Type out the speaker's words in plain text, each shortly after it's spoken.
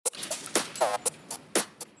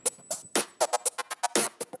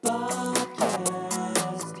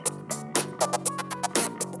Bobcast.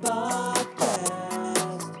 Bobcast.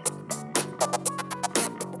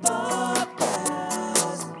 Bobcast.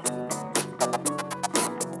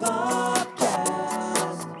 Bobcast.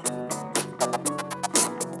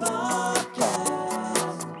 Bobcast.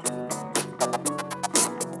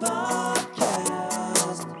 Bobcast.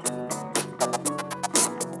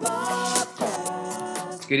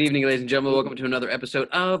 Bobcast. Good evening, ladies and gentlemen. Welcome to another episode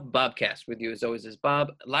of Bobcast. With you, as always, is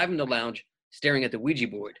Bob, live in the lounge, staring at the Ouija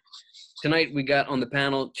board. Tonight, we got on the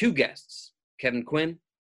panel two guests, Kevin Quinn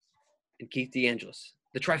and Keith DeAngelis.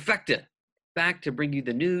 The trifecta, back to bring you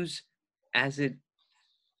the news as it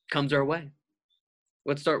comes our way.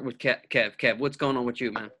 Let's start with Kev. Kev, what's going on with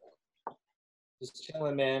you, man? Just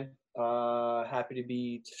chilling, man. Happy to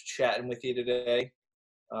be chatting with you today.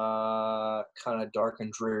 Kind of dark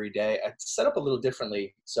and dreary day. I set up a little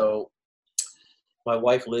differently. So my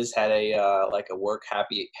wife Liz had a work half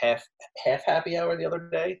happy hour the other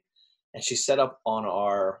day, and she set up on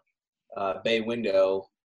our bay window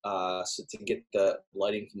so to get the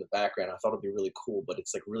lighting from the background. I thought it'd be really cool, but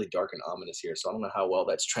it's like really dark and ominous here, so I don't know how well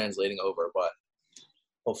that's translating over, but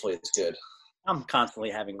hopefully it's good. I'm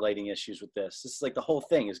constantly having lighting issues with this. This is like the whole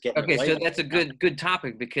thing is getting. Okay, so that's a good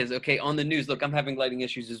topic because, on the news, look, I'm having lighting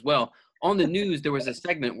issues as well. On the news, there was a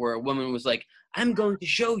segment where a woman was like, I'm going to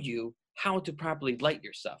show you how to properly light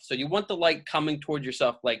yourself. So you want the light coming towards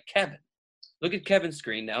yourself like Kevin. Look at Kevin's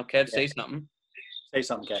screen now. Kev, say something. Say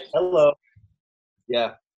something, Kev. Hello.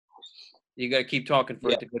 Yeah. You got to keep talking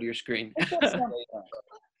for it to go to your screen. It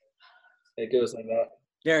goes like that.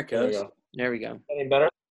 There it goes. There we go. Any better?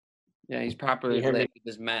 Yeah, he's properly You hear me? lit with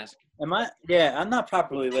his mask. Am I? Yeah, I'm not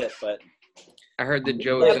properly lit, but I heard the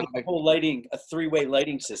Joe we have exotic. a whole lighting, a three-way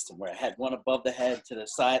lighting system where I had one above the head to the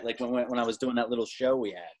side, like when I was doing that little show we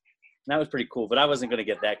had. And that was pretty cool, but I wasn't going to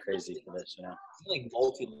get that crazy for this, you know. Like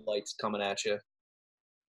multi lights coming at you.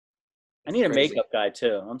 I need a Crazy. makeup guy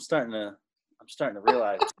too. I'm starting to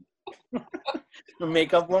realize. A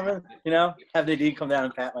makeup woman, you know, have the D come down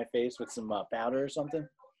and pat my face with some powder or something.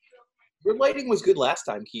 Your lighting was good last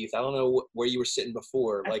time, Keith. I don't know where you were sitting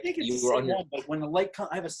before. I Like think it's you the were same on your. one, but when the light comes,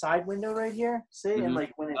 I have a side window right here. See, Mhm. and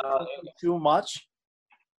like when it Oh, comes too much,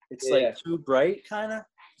 it's Yeah. like too bright, kind of.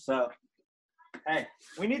 So, hey,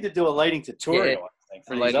 we need to do a lighting tutorial. I think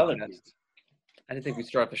for these other test. people. I didn't think we'd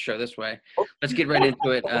start the show this way. Let's get right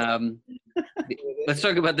into it. Let's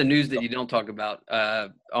talk about the news that you don't talk about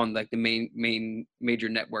on like the main major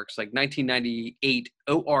networks. Like 1998,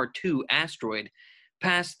 OR2 Asteroid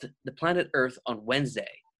passed the planet Earth on Wednesday,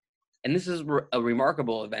 and this is a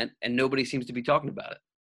remarkable event, and nobody seems to be talking about it.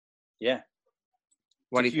 Yeah.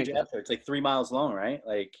 Why do It's a you huge think? asteroid. It's like 3 miles long, right?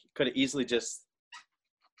 Like could have easily just.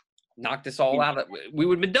 Knocked us all out. We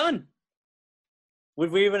would have been done. Would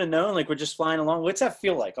we even have known? Like we're just flying along. What's that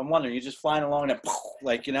feel like? I'm wondering. You're just flying along and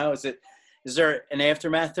like, you know, is there an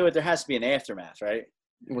aftermath to it? There has to be an aftermath, right?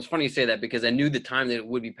 It was funny you say that because I knew the time that it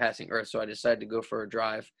would be passing Earth, so I decided to go for a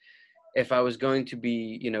drive. If I was going to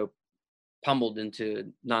be, pummeled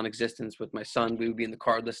into non-existence with my son, we would be in the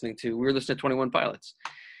car we were listening to 21 Pilots.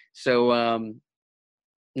 So,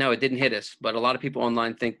 no, it didn't hit us, but a lot of people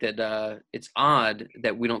online think that it's odd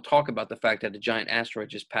that we don't talk about the fact that a giant asteroid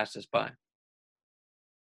just passed us by.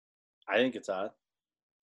 I think it's odd.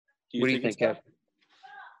 What do you think, it's odd? Kev?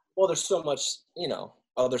 Well, there's so much,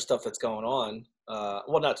 other stuff that's going on.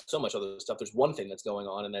 Well, not so much other stuff. There's one thing that's going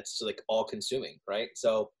on, and that's like all consuming, right?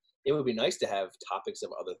 So it would be nice to have topics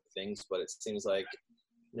of other things, but it seems like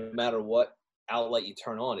no matter what outlet you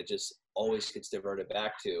turn on, it just always gets diverted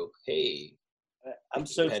back to, hey, I'm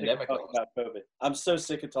so sick of talking about COVID. I'm so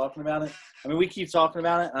sick of talking about it. I mean, we keep talking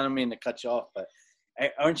about it. I don't mean to cut you off, but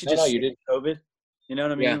aren't you No, just you sick of COVID? You know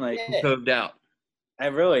what I mean? Yeah. Like, Yeah. Coved out. I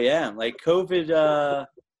really am. Like COVID.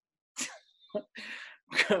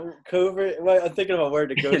 Covert. Well, I'm thinking of a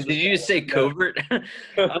word that goes. Did you just say No. covert?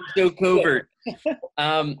 I'm so covert.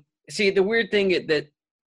 See, the weird thing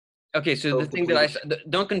so the thing that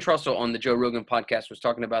Duncan Trussell on the Joe Rogan podcast was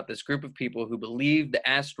talking about this group of people who believe the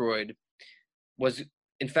asteroid was,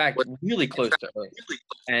 in fact, really close to Earth.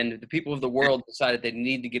 And the people of the world decided they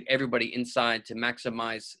need to get everybody inside to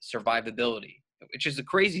maximize survivability, which is a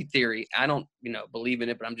crazy theory. I don't, believe in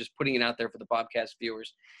it, but I'm just putting it out there for the podcast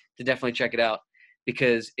viewers to definitely check it out,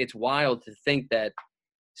 because it's wild to think that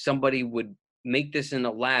somebody would make this in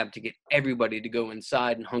a lab to get everybody to go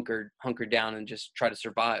inside and hunker down and just try to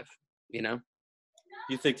survive, You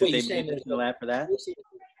think that Wait, they you're saying made this there's in the lab for that?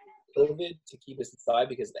 COVID to keep us inside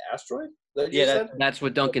because of the asteroid? That you Yeah, said? That's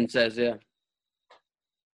what Duncan says, yeah.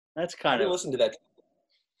 That's I kind didn't of. listen to that.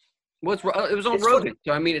 It was on It's Rogan.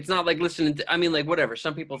 So, I mean, it's not like listening to, I mean, like, whatever.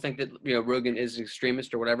 Some people think that, Rogan is an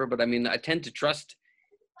extremist or whatever, but I mean, I tend to trust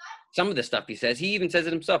some of the stuff he says. He even says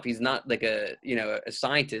it himself. He's not like a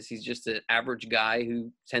scientist. He's just an average guy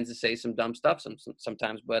who tends to say some dumb stuff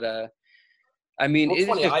sometimes. But, I mean, Well, it's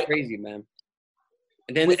funny, just crazy, man.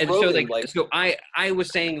 And then, with and Rogan, so I was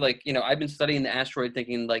saying, like, I've been studying the asteroid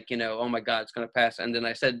thinking, like, oh my God, it's going to pass. And then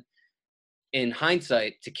I said, in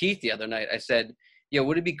hindsight, to Keith the other night, I said,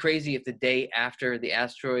 would it be crazy if the day after the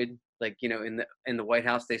asteroid, like, in the White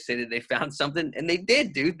House, they say that they found something? And they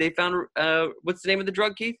did, dude. They found, what's the name of the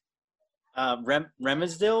drug, Keith?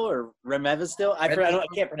 Remesdil or Remevesdil? I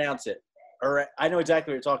can't pronounce it. Or I know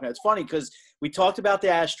exactly what you're talking about. It's funny because we talked about the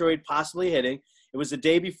asteroid possibly hitting. It was the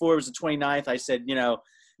day before. It was the 29th. I said,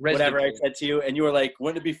 whatever I said to you. And you were like,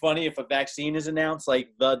 wouldn't it be funny if a vaccine is announced like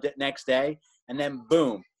the next day? And then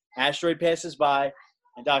boom, asteroid passes by.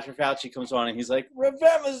 And Dr. Fauci comes on and he's like,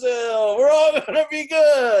 Remesdil, we're all going to be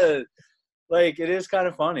good. Like, it is kind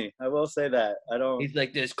of funny. I will say that. He's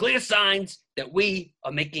like, there's clear signs that we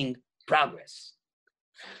are making progress.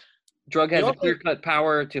 Drug has a clear-cut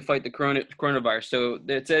power to fight the coronavirus. So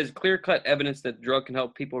it says clear-cut evidence that the drug can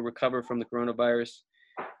help people recover from the coronavirus.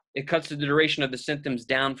 It cuts the duration of the symptoms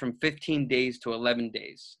down from 15 days to 11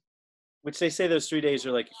 days. Which they say those 3 days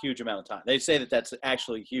are like a huge amount of time. They say that that's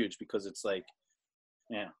actually huge because it's like,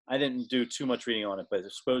 I didn't do too much reading on it, but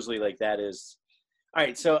supposedly like that is. All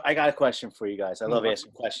right, so I got a question for you guys. I love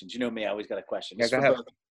asking questions. You know me, I always got a question. Yeah, go ahead.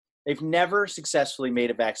 They've never successfully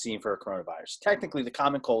made a vaccine for a coronavirus. Technically, the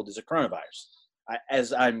common cold is a coronavirus.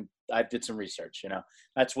 I did some research,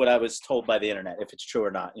 That's what I was told by the internet. If it's true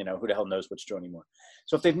or not, who the hell knows what's true anymore.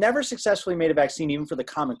 So if they've never successfully made a vaccine even for the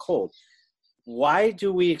common cold, why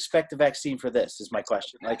do we expect a vaccine for this is my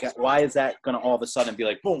question. Like, why is that going to all of a sudden be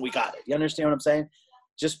like, boom, we got it? You understand what I'm saying?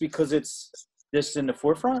 Just because it's this in the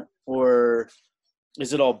forefront, or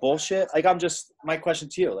is it all bullshit? Like, my question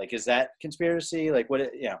to you, like, is that conspiracy? Like, what,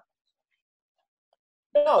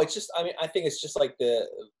 No, it's just, I think it's just like the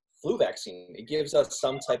flu vaccine. It gives us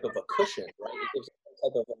some type of a cushion, right? It gives us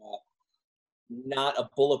some type of not a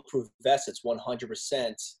bulletproof vest. It's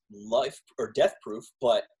 100% life or death proof,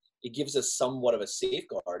 but it gives us somewhat of a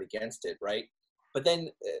safeguard against it, right? But then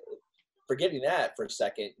forgetting that for a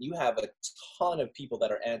second, you have a ton of people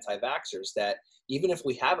that are anti-vaxxers that even if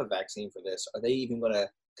we have a vaccine for this, are they even going to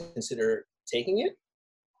consider taking it?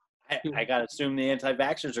 I got to assume the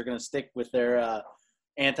anti-vaxxers are going to stick with their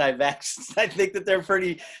anti-vax. I think that they're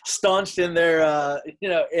pretty staunched in their,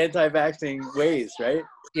 anti-vaxxing ways, right?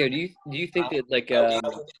 Yeah. Do you think that like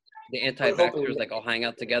the anti-vaxxers like all hang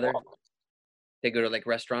out together? They go to like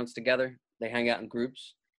restaurants together. They hang out in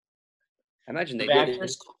groups. I imagine they do.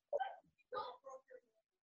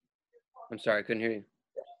 I'm sorry, I couldn't hear you.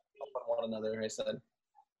 One another, I said.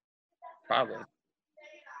 Probably.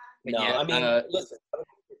 No, yeah, I mean, listen, I don't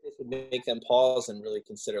think this would make them pause and really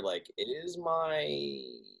consider, like, is my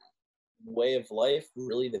way of life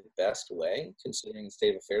really the best way, considering the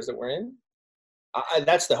state of affairs that we're in?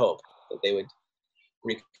 That's the hope, that they would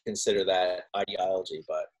reconsider that ideology,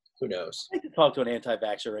 but who knows? I'd like to talk to an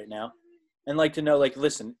anti-vaxxer right now and like to know, like,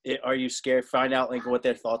 listen, are you scared? Find out like what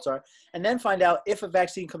their thoughts are, and then find out if a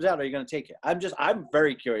vaccine comes out, are you going to take it? I'm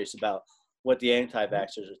very curious about what the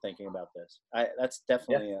anti-vaxxers are thinking about this. That's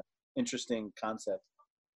definitely an interesting concept.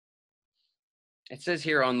 It says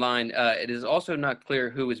here online, it is also not clear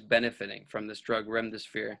who is benefiting from this drug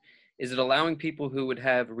remdesivir. Is it allowing people who would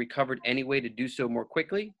have recovered anyway to do so more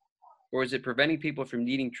quickly? Or is it preventing people from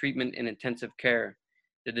needing treatment in intensive care?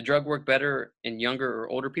 Did the drug work better in younger or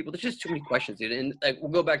older people? There's just too many questions, dude. And like,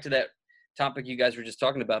 we'll go back to that topic you guys were just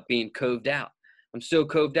talking about, being coved out. I'm so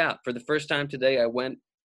coved out. For the first time today, I went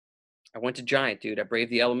to Giant, dude. I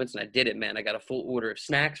braved the elements and I did it, man. I got a full order of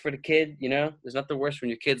snacks for the kid, There's nothing worse when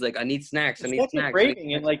your kid's like, I need snacks. I need snacks.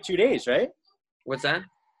 Braving in like 2 days, right? What's that?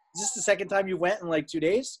 Is this the second time you went in like 2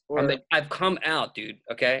 days? Or I've come out, dude.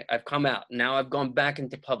 Okay, I've come out. Now I've gone back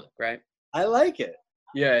into public, right? I like it.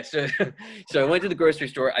 Yeah. So I went to the grocery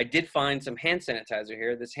store. I did find some hand sanitizer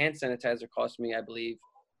here. This hand sanitizer cost me, I believe,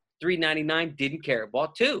 $3.99. Didn't care.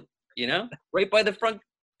 Bought two. Right by the front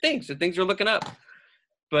thing. So things are looking up.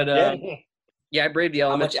 But yeah, I braved the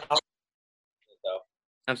elements. How much alcohol, though?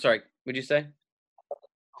 I'm sorry. What'd you say?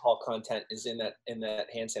 Alcohol content is in that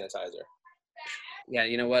hand sanitizer. Yeah,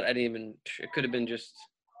 you know what? I didn't even. It could have been just.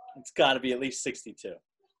 It's got to be at least 62,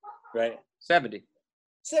 right? 70.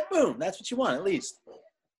 Boom. That's what you want, at least.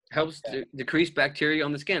 Helps to decrease bacteria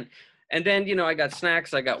on the skin. And then, I got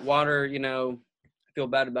snacks. I got water. I feel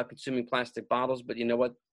bad about consuming plastic bottles, but you know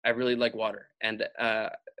what? I really like water. And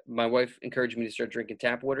my wife encouraged me to start drinking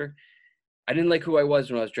tap water. I didn't like who I was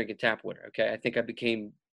when I was drinking tap water. Okay, I think I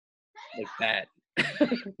became like bad.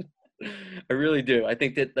 I really do. I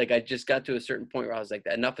think that like I just got to a certain point where I was like,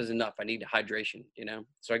 enough is enough. I need hydration, you know.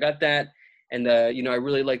 So I got that, and you know, I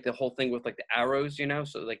really like the whole thing with like the arrows, you know.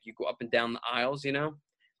 So like you go up and down the aisles, you know,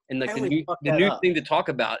 and like I the always new fuck the that new up. thing to talk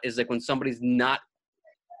about is like when somebody's not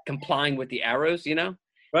complying with the arrows, you know. It's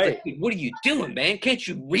Right. like, what are you doing, man? Can't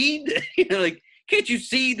you read? You know, like, can't you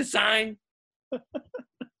see the sign?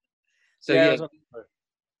 So Yeah. yeah,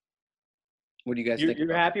 what do you guys think You're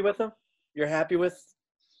about happy with them? You're happy with?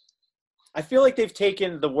 I feel like they've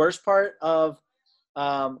taken the worst part of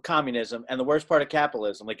communism and the worst part of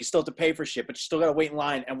capitalism. Like you still have to pay for shit, but you still got to wait in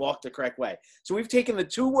line and walk the correct way. So we've taken the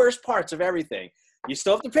two worst parts of everything. You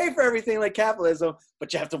still have to pay for everything like capitalism,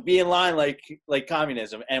 but you have to be in line like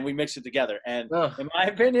communism, and we mix it together. And Ugh, in my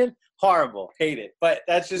opinion, horrible, hate it. But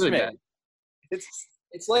that's just really me. bad. It's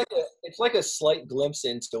It's like a slight glimpse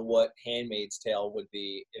into what Handmaid's Tale would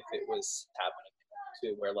be if it was happening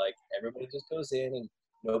too, where like everybody just goes in and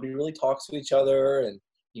nobody really talks to each other, and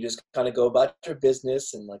you just kind of go about your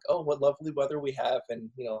business and like, oh, what lovely weather we have,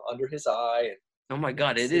 and you know, under his eye, and Oh my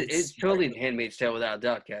God, it's totally The Handmaid's Tale without a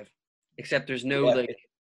doubt, Kev. Except there's no yeah, like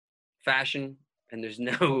fashion and there's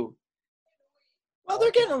no well,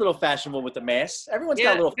 they're getting a little fashionable with the masks. Everyone's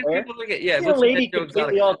got a little there's flair. people look at yeah, You but know, some of lady that joke's not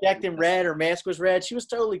completely all acceptable. decked in red. Her mask was red. She was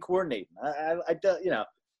totally coordinating. You know.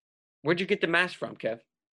 Where'd you get the mask from, Kev?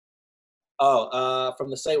 from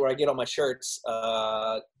the site where I get all my shirts,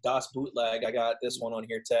 Das Bootleg. I got this one on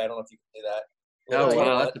here today. I don't know if you can see that. Oh Little,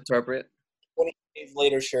 wow, that's appropriate. 20 days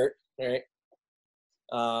later shirt, right?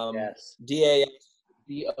 Yes.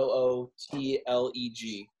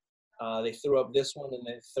 DASBOOTLEG. They threw up this one, and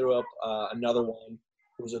they threw up another one.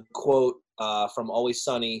 It was a quote from Always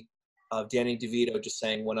Sunny of Danny DeVito just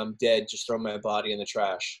saying, "When I'm dead, just throw my body in the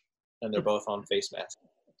trash." And they're both on face masks.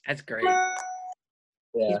 That's great. Yeah,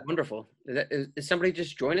 He's wonderful. Is somebody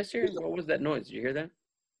just join us here? What was that noise? Did you hear that?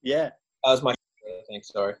 Yeah. that was my. I think.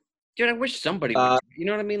 Sorry. Dude, I wish somebody would. You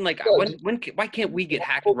know what I mean? Like, why can't we get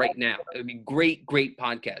hacked right now? It would be great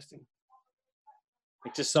podcasting.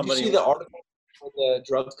 Like just Did you somebody. see the article where the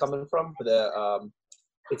drugs coming from? For the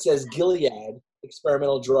it says Gilead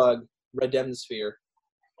experimental drug Redemsphere.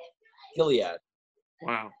 Gilead.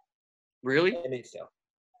 Wow. Really? Handmaid's Tale.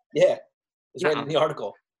 Yeah, it's right Nuh-uh. in the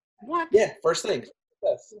article. What? Yeah, first thing.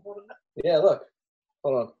 Yes. Yeah, look.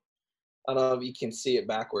 Hold on. I don't know if you can see it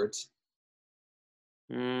backwards.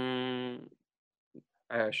 I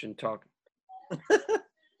shouldn't talk.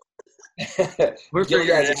 Gilead's We're figuring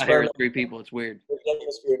it out here as experimental 3 people. It's weird.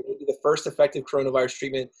 Redemsphere may be the first effective coronavirus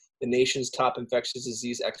treatment, the nation's top infectious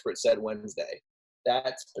disease expert said Wednesday.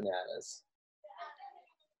 That's bananas.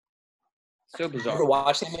 So You ever bizarre.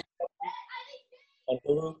 watch that on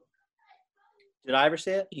Hulu? Did I ever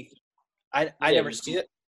see it? I Yeah, never you see it.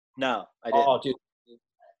 No, I didn't. Oh, dude,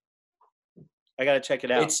 I gotta check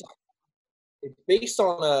it out. it's based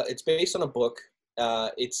on a book.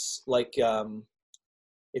 It's like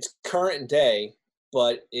it's current day,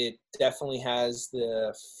 but it definitely has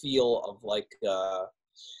the feel of like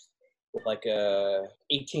a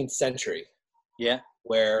 18th century, Yeah.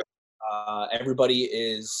 where everybody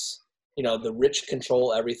is, you know, the rich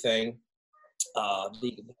control everything.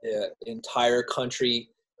 The entire country,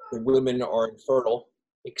 the women are infertile,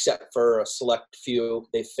 except for a select few.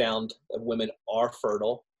 They found that women are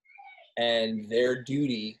fertile, and their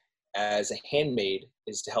duty as a handmaid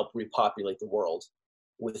is to help repopulate the world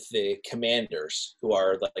with the commanders, who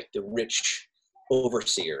are like the rich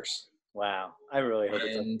overseers. Wow. I really hope it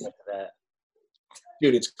doesn't And get to that.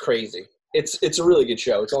 dude, it's crazy. It's a really good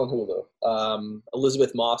show. It's on Hulu.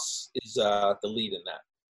 Elizabeth Moss is the lead in that.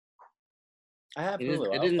 I have It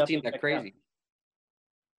Hulu. doesn't I'll seem definitely that check it out. crazy.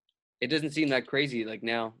 It doesn't seem that crazy like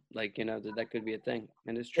now. Like, you know, that could be a thing.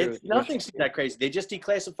 And it's true. Nothing seems that crazy. They just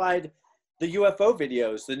declassified the UFO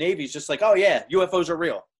videos. The Navy's just like, oh yeah, UFOs are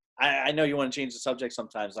real. I know you want to change the subject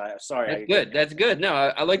sometimes. That's good. That's good. No,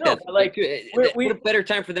 I like No, that. but, like, what a better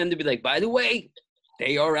time for them to be like, by the way,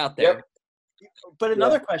 they are out there. Yep. But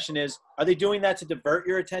another question is, are they doing that to divert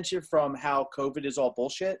your attention from how COVID is all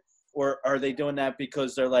bullshit? Or are they doing that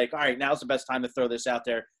because they're like, all right, now's the best time to throw this out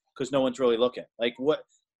there because no one's really looking? Like, what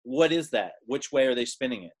is that? Which way are they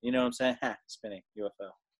spinning it? You know what I'm saying? Spinning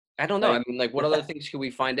UFO. I don't know. Like- I mean, like, what other things could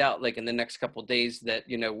we find out, like, in the next couple of days that,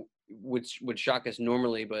 you know, would shock us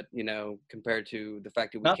normally, but, you know, compared to the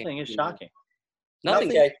fact that we Nothing can't. is you know, shocking. Nothing.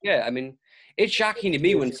 Okay. Yeah, I mean, it's shocking to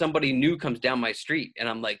me when somebody new comes down my street and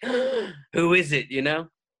I'm like, who is it, you know?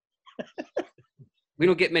 We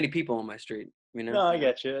don't get many people on my street, you know? No, I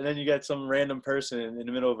get you. And then you got some random person in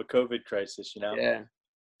the middle of a COVID crisis, you know? Yeah.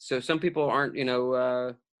 So some people aren't, you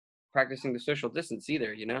know, practicing the social distance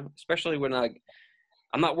either, you know, especially when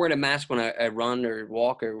I'm not wearing a mask when I run or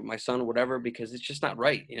walk or with my son or whatever, because it's just not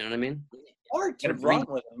right. You know what I mean? It's hard to Gotta run breathe.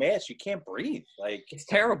 with a mask. You can't breathe. Like, It's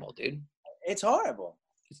terrible, dude. it's horrible.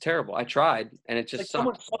 It's terrible. I tried and it It's like just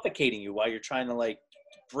someone sucked. suffocating you while you're trying to like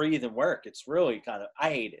breathe and work. It's really kind of, I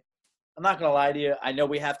hate it. I'm not gonna lie to you. I know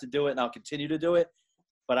we have to do it and I'll continue to do it,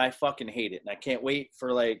 but I fucking hate it. And I can't wait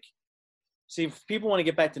for like, see, if people want to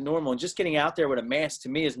get back to normal, and just getting out there with a mask to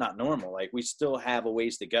me is not normal. Like, we still have a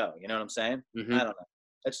ways to go. You know what I'm saying? Mhm. I don't know.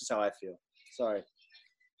 That's just how I feel. Sorry.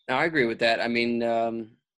 No, I agree with that. I mean,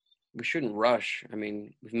 we shouldn't rush. I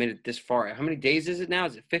mean, we've made it this far. How many days is it now?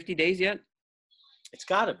 Is it 50 days yet? It's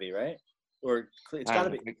got to be, right? Or it's I got to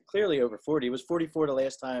don't be know. clearly over 40. It was 44 the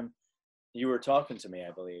last time you were talking to me,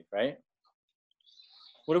 I believe, right?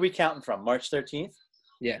 What are we counting from? March 13th?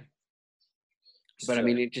 Yeah. But I So-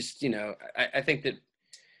 mean, it just, you know, I think that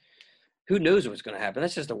who knows what's going to happen.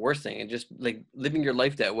 That's just the worst thing. And just like living your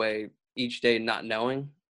life that way each day, not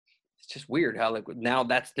knowing, it's just weird how like now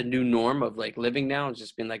that's the new norm of like living now. It's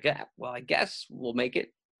just being like, yeah, well, I guess we'll make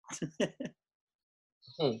it,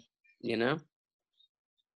 you know?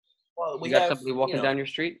 Well, we You got have somebody walking down your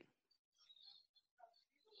street?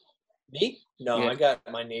 me. No, Yeah. I got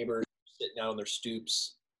my neighbors sitting out on their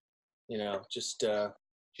stoops. You know, just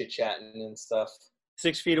chit chatting and stuff.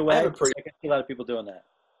 6 feet I away. have a pretty. I can see a lot of people doing that.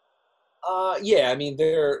 Yeah, I mean,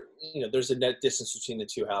 there's a net distance between the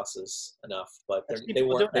two houses enough, but I see they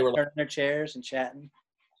people doing weren't. They that, were like, turning their chairs and chatting.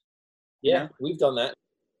 yeah, know? we've done that.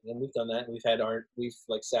 And we've done that. We've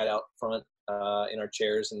like sat out front in our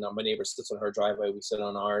chairs, and my neighbor sits on her driveway. We sit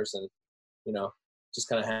on ours, and you know, just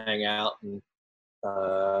kind of hang out and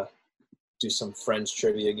do some friends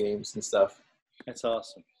trivia games and stuff. That's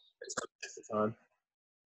awesome. It's fun.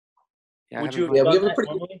 Yeah, Would you have Yeah, we done have a that pretty-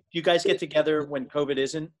 normally? Do you guys get together when COVID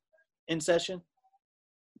isn't in session?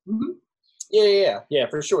 Yeah,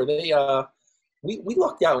 for sure. We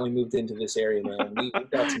lucked out when we moved into this area, man. We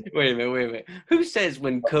got some. Wait a minute. Who says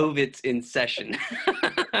when COVID's in session?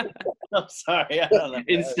 I'm sorry. I don't know.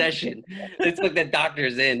 In session. It's like the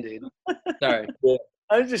doctor's in, dude. Sorry.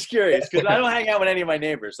 I'm just curious because I don't hang out with any of my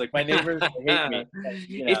neighbors. Like, my neighbors hate me.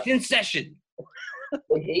 You know. It's in session.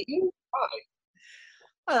 They hate you?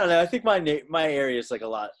 I don't know. I think my area is like a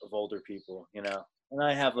lot of older people, you know, and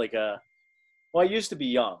I have like well, I used to be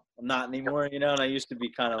young. I'm not anymore, you know, and I used to be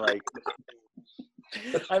kind of like,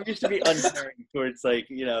 I used to be uncaring towards like,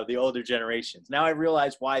 you know, the older generations. Now I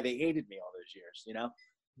realize why they hated me all those years, you know.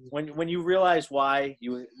 When you realize why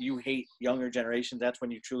you hate younger generations, that's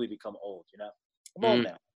when you truly become old, you know. I'm old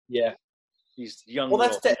now. Yeah. These young. Well,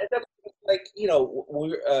 that's little- like, you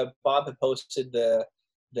know, Bob had posted the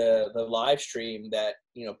live stream that,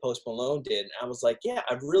 you know, Post Malone did. And I was like, yeah,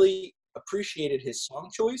 I really appreciated his song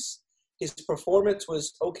choice. His performance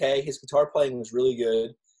was okay. His guitar playing was really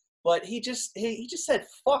good, but he just said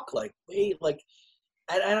fuck like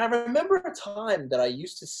and I remember a time that I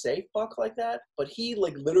used to say fuck like that, but he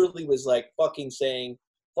like literally was like fucking saying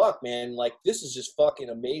fuck, man, like this is just fucking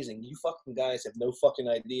amazing. You fucking guys have no fucking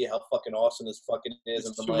idea how fucking awesome this fucking is.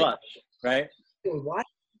 It's And too I'm like, much, right? dude, why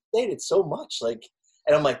do you say it so much? Like,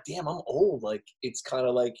 and I'm like, damn, I'm old. Like, it's kind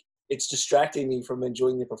of like it's distracting me from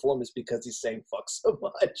enjoying the performance because he's saying fuck so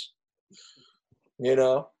much. You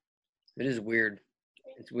know? It is weird.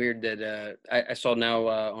 It's weird that I saw now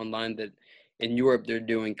online that in Europe they're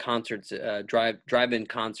doing concerts, drive-in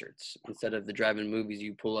concerts instead of the drive-in movies.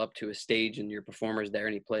 You pull up to a stage and your performer's there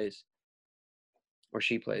and he plays, or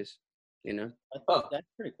she plays. You know? That's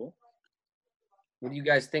pretty cool. What do you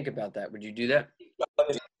guys think about that? Would you do that?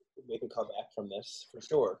 Make a comeback from this for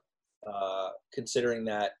sure. Considering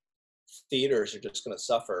that theaters are just going to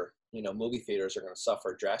suffer, you know, movie theaters are going to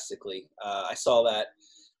suffer drastically. I saw that.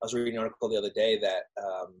 I was reading an article the other day that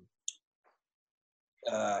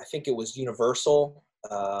I think it was Universal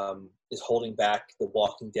is holding back the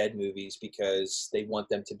Walking Dead movies because they want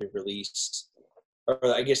them to be released, or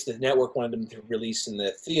I guess the network wanted them to release in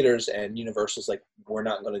the theaters, and Universal's like, we're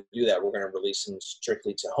not going to do that. We're going to release them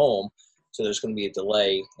strictly to home. So there's going to be a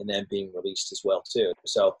delay in them being released as well too.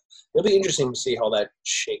 So it'll be interesting to see how that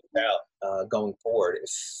shakes out going forward, if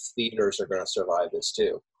theaters are going to survive this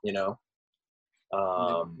too, you know?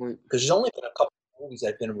 Because there's only been a couple of movies that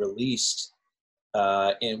have been released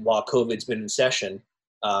while COVID's been in session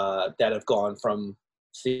that have gone from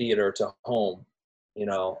theater to home. You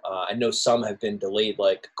know, I know some have been delayed,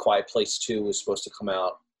 like Quiet Place 2 was supposed to come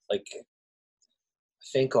out, like, I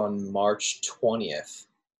think on March 20th.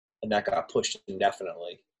 And that got pushed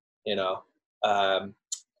indefinitely, you know.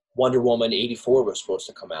 Wonder Woman 84 was supposed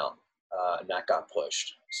to come out, and that got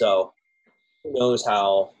pushed. So who knows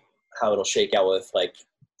how it'll shake out with like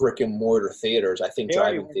brick and mortar theaters. I think They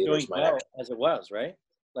already drive-in weren't theaters doing might well actually. as it was, right?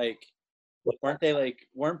 Like,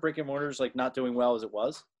 weren't brick and mortars like not doing well as it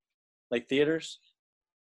was? Like theaters?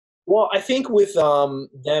 Well, I think with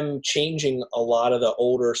them changing a lot of the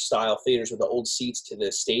older style theaters with the old seats to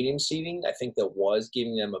the stadium seating, I think that was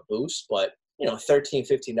giving them a boost. But $13,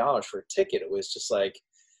 $15 for a ticket, it was just like,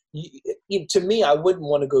 to me, I wouldn't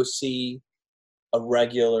want to go see a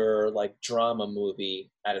regular like drama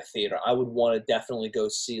movie at a theater. I would want to definitely go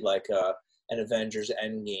see like an Avengers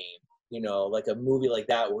Endgame, like a movie like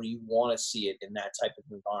that where you want to see it in that type of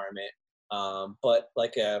environment. But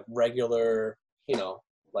like a regular,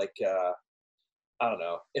 like I don't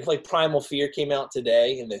know, if like Primal Fear came out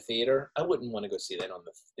today in the theater, I wouldn't want to go see that on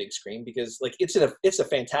the big screen because like it's a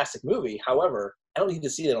fantastic movie. However, I don't need to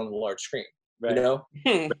see that on the large screen. Right.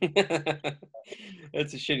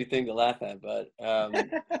 That's a shitty thing to laugh at, but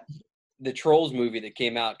the Trolls movie that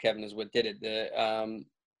came out, Kevin, is what did it. The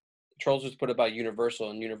Trolls was put about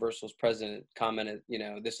Universal, and Universal's president commented,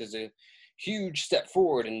 this is a huge step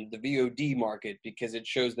forward in the VOD market because it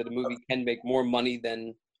shows that a movie can make more money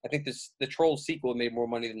than, I think the Trolls sequel made more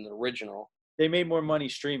money than the original. They made more money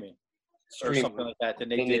streaming or something like that than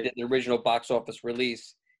they did the original box office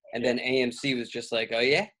release. And then AMC was just like, oh,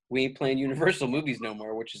 yeah, we ain't playing Universal movies no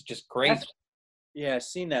more, which is just crazy. Yeah, I've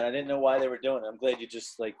seen that. I didn't know why they were doing it. I'm glad you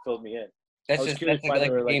just, like, filled me in. That's like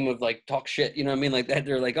a game of, like, talk shit, you know what I mean? Like that.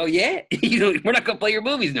 They're like, oh, yeah, we're not going to play your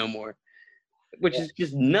movies no more, which is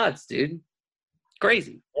just nuts, dude.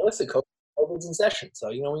 Crazy. Well, listen, COVID's in session, so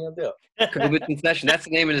you know what you're going to do. COVID's in session. That's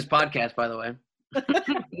the name of this podcast, by the way.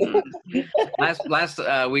 last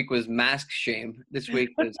week was mask shame. This week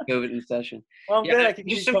was COVID in session. Well, I'm glad I can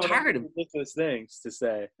just keep so coming up tired with of ridiculous things to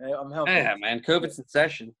say. I'm helping. Yeah, man. COVID's in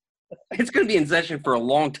session. It's going to be in session for a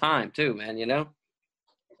long time, too, man.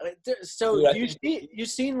 So you've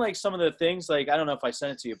seen like some of the things, like I don't know if I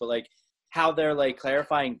sent it to you, but like how they're like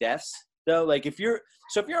clarifying deaths though. Like if you're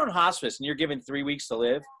on hospice and you're given 3 weeks to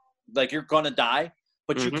live, like you're gonna die,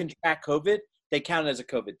 but you contract COVID, they count it as a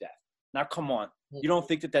COVID death. Now, come on. You don't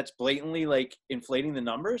think that that's blatantly, like, inflating the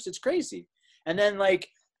numbers? It's crazy. And then, like,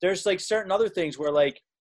 there's, like, certain other things where, like,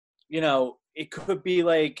 it could be,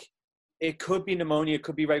 like, it could be pneumonia, it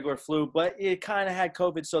could be regular flu, but it kind of had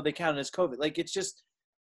COVID, so they count it as COVID. Like, it's just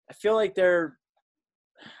 – I feel like they're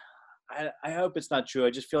 – I hope it's not true. I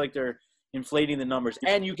just feel like they're inflating the numbers.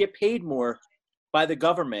 And you get paid more by the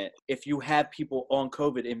government if you have people on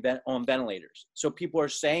COVID on ventilators. So people are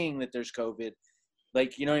saying that there's COVID.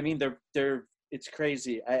 Like, you know what I mean? They're it's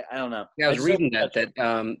crazy. I don't know. Yeah, I was reading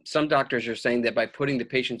that some doctors are saying that by putting the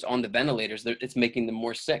patients on the ventilators, it's making them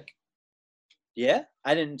more sick. Yeah?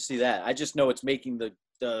 I didn't see that. I just know it's making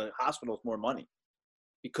the hospitals more money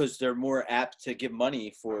because they're more apt to give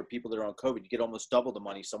money for people that are on COVID. You get almost double the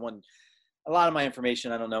money. A lot of my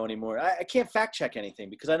information I don't know anymore. I can't fact check anything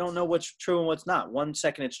because I don't know what's true and what's not. 1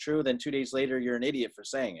 second it's true, then 2 days later you're an idiot for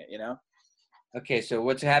saying it, Okay, so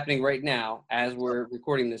what's happening right now as we're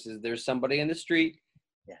recording this is there's somebody in the street.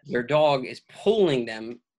 Yes. Their dog is pulling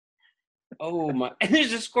them. Oh, my. And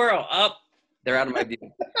there's a squirrel. Up. They're out of my view.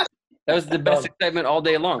 That was the best excitement all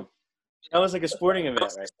day long. That was like a sporting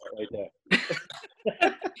event right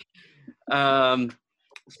there.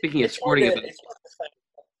 Speaking of sporting events.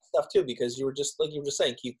 Stuff, too, because you were just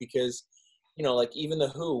saying, Keith, because like even the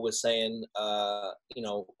WHO was saying, a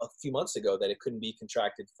few months ago that it couldn't be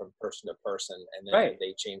contracted from person to person, and then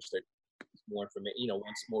they changed their more information.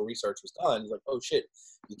 Once more research was done, like, oh shit,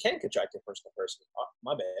 you can contract it person to person. Oh,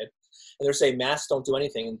 my bad. And they're saying masks don't do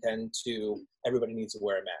anything, and then everybody needs to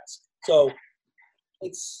wear a mask. So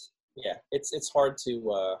it's hard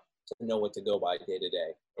to know what to go by day to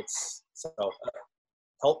day. It's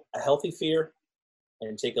a healthy fear.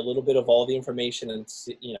 And take a little bit of all the information and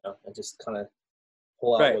and just kind of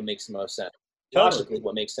pull out what makes the most sense. Logically,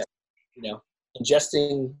 what makes sense.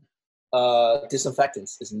 Ingesting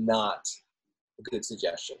disinfectants is not a good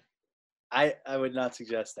suggestion. I would not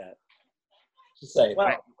suggest that. Just say.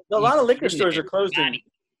 Well, a lot of liquor stores are closed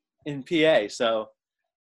in PA, so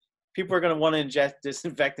people are going to want to ingest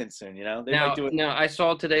disinfectant soon. They might do it. Now, I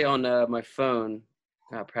saw today on my phone.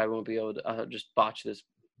 I probably won't be able to. I'll just botch this.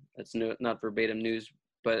 That's not verbatim news,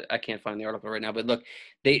 but I can't find the article right now. But look,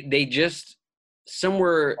 they just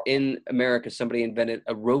somewhere in America, somebody invented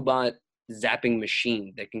a robot zapping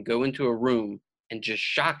machine that can go into a room and just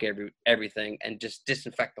shock everything and just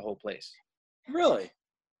disinfect the whole place. Really?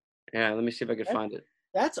 Yeah. Let me see if I can find it.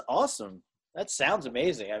 That's awesome. That sounds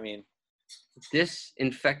amazing. I mean,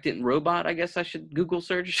 disinfectant robot. I guess I should Google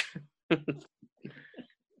search. Is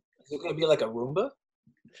it going to be like a Roomba?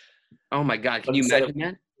 Oh my God! Can you imagine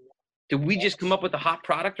that? Did we just come up with a hot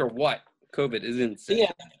product or what? COVID is insane.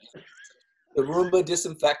 TM. The Roomba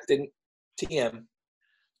disinfectant TM.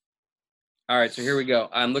 All right, so here we go.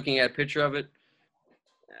 I'm looking at a picture of it.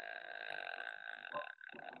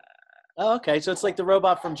 Oh, okay. So it's like the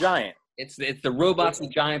robot from Giant. It's the robot from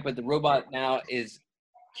Giant, but the robot now is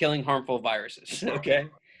killing harmful viruses. Okay.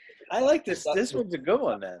 I like this. This one's a good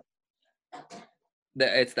one, man.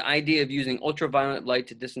 It's the idea of using ultraviolet light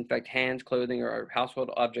to disinfect hands, clothing, or household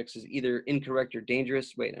objects is either incorrect or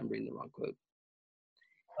dangerous. Wait, I'm reading the wrong quote.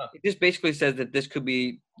 It just basically says that this could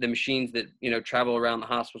be the machines that, travel around the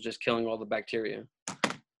hospitals just killing all the bacteria.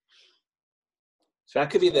 So that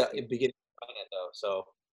could be the beginning of Skynet, though. So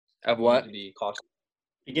Of what? to be cautious.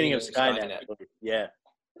 Beginning of Skynet. Yeah.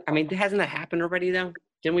 I mean, hasn't that happened already, though?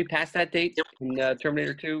 Didn't we pass that date in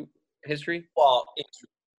Terminator 2 history? Well,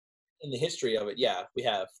 in the history of it, yeah, we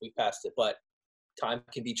have. We passed it. But time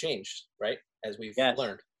can be changed, right? As we've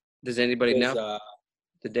learned. Does anybody Because, know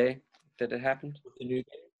the day that it happened? With the new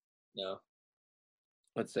no.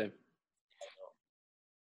 Let's see.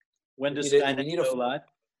 When does Skynet go live?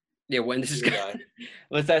 Yeah, when does Skynet?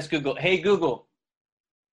 Let's ask Google. Hey, Google,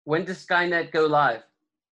 when does Skynet go live?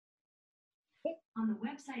 On the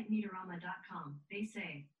website Meteorama.com, they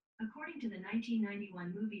say, according to the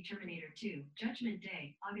 1991 movie Terminator 2, Judgment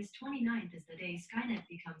Day, August 29th is the day Skynet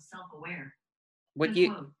becomes self-aware. What The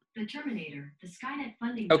you? quote, the Terminator, the Skynet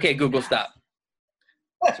funding. Okay, bill Google, passed. stop.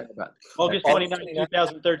 Sorry about August 29th,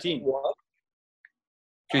 2013.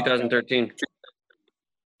 2013.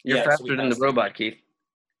 You're Yeah, so faster we than the passed it. robot, Keith.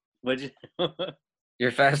 What'd you?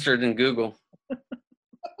 You're faster than Google.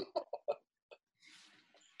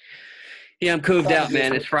 Yeah, I'm coved out,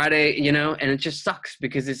 man. It's Friday, and it just sucks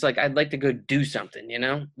because it's like I'd like to go do something,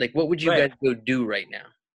 Like, what would you Right. guys go do right now?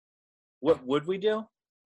 What would we do?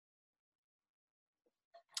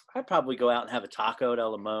 I'd probably go out and have a taco at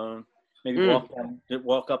El Limon. Maybe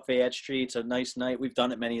walk up Fayette Street. It's a nice night. We've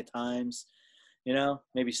done it many a times.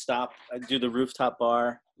 Maybe stop, do the rooftop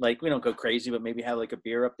bar. Like, we don't go crazy, but maybe have like a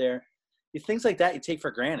beer up there. Things like that you take for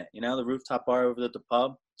granted. The rooftop bar over at the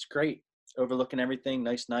pub. It's great. It's overlooking everything.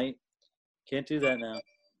 Nice night. Can't do that now.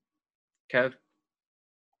 Kev?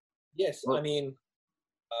 Yes, I mean,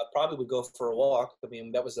 probably would go for a walk. I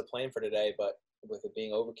mean, that was the plan for today, but with it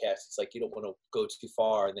being overcast, it's like you don't want to go too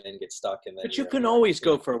far and then get stuck. And then But you can always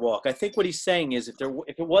go for a walk. I think what he's saying is if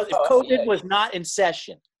COVID was not in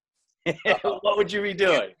session, what would you be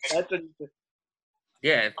doing?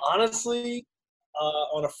 Yeah. Honestly,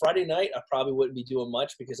 on a Friday night, I probably wouldn't be doing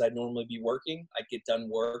much because I'd normally be working. I'd get done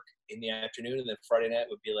work in the afternoon, and then Friday night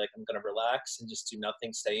would be like I'm going to relax and just do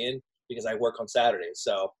nothing, stay in, because I work on Saturdays.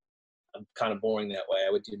 So I'm kind of boring that way.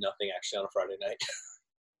 I would do nothing actually on a Friday night.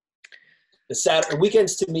 The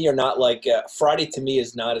weekends to me are not like Friday to me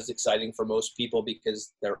is not as exciting for most people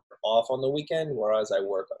because they're off on the weekend, whereas I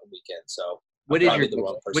work on the weekend. So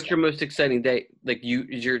what's your most exciting day? Like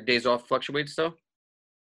is your days off fluctuate still?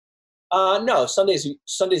 No, Sunday's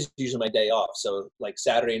usually my day off. So like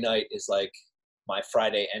Saturday night is like my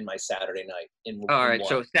Friday and my Saturday night All right, one.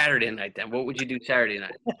 so Saturday night then. What would you do Saturday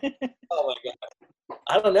night? Oh my God.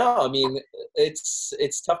 I don't know. I mean,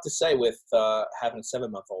 it's tough to say with having a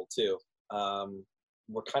 7-month-old too.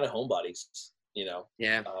 We're kind of homebodies,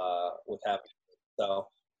 Yeah. with having so.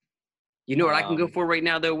 You know what I can go for right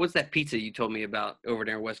now though? What's that pizza you told me about over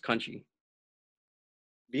there in West Country?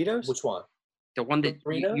 Vito's? Which one? The one that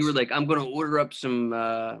you were like, I'm gonna order up some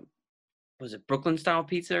was it Brooklyn style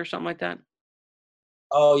pizza or something like that?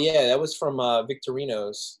 Oh yeah, that was from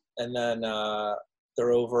Victorino's, and then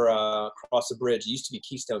they're over across the bridge. It used to be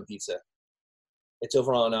Keystone Pizza. It's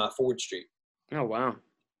over on Forward Street. Oh wow.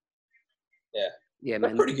 Yeah. Yeah, They're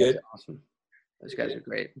man. pretty good. Awesome. Those guys are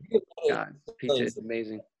great. God, pizza is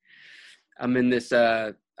amazing. I'm in this.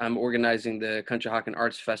 I'm organizing the Conshohocken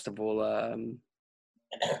Arts Festival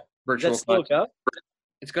virtual.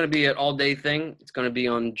 It's going to be an all-day thing. It's going to be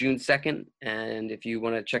on June 2nd, and if you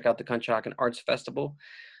want to check out the Conshohocken Arts Festival,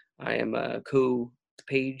 I am a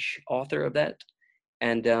co-page author of that,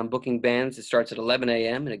 and booking bands. It starts at 11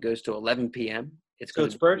 a.m. and it goes to 11 p.m. It's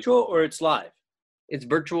virtual or it's live? It's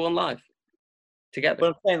virtual and live together. But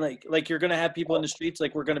I'm saying, like you're going to have people in the streets,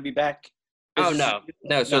 like we're going to be back. Oh,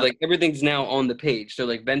 no. So, like, everything's now on the page. So,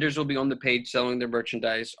 like, vendors will be on the page selling their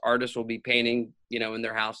merchandise. Artists will be painting, in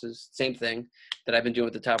their houses. Same thing that I've been doing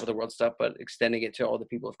with the Top of the World stuff, but extending it to all the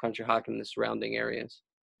people of Conshohocken and the surrounding areas.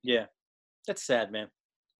 Yeah. That's sad, man.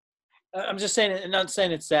 I'm just saying, and not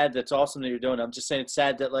saying it's sad. That's awesome that you're doing it. I'm just saying it's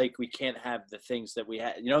sad that, like, we can't have the things that we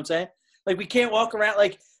had. You know what I'm saying? Like, we can't walk around.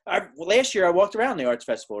 Like, last year I walked around the arts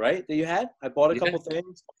festival, right, that you had. I bought a couple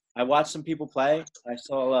things. I watched some people play. I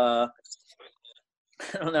saw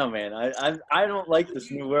I don't know, man. I don't like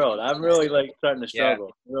this new world. I'm really like starting to Yeah.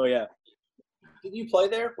 struggle. Really, yeah. Did you play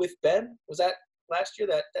there with Ben? Was that last year,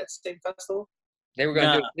 that same festival? They were going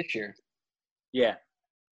to Nah. do it this year. Yeah.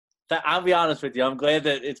 I'll be honest with you. I'm glad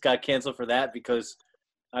that it's got canceled for that because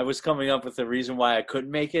I was coming up with a reason why I couldn't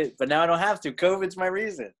make it, but now I don't have to. COVID's my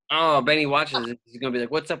reason. Oh, Benny watches it. He's going to be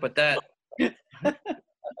like, what's up with that? Wait,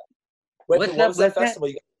 What's what up was that with that? festival?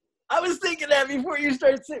 I was thinking that before you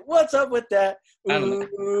started saying, what's up with that? I don't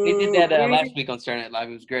know. They did that last week on Saturday Night Live.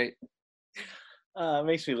 It was great. It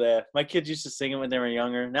makes me laugh. My kids used to sing it when they were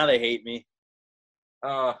younger. Now they hate me.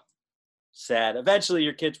 Sad. Eventually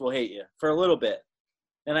your kids will hate you for a little bit.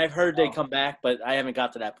 And I've heard they come back, but I haven't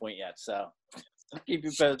got to that point yet. So I'll keep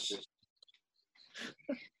you posted.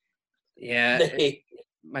 Yeah.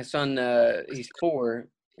 My son, he's 4,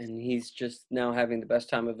 and he's just now having the best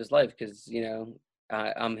time of his life because, you know,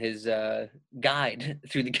 I'm his guide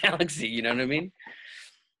through the galaxy. You know what I mean?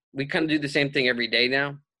 We kind of do the same thing every day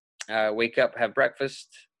now. Wake up, have breakfast.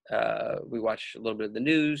 We watch a little bit of the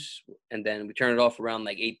news, and then we turn it off around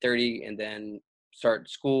like 8:30, and then start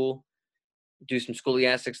school, do some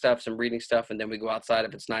schoolastic stuff, some reading stuff, and then we go outside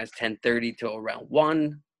if it's nice, 10:30 till around 1.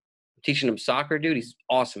 I'm teaching him soccer, dude. He's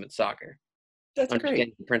awesome at soccer. That's Understanding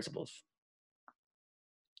great. the principles.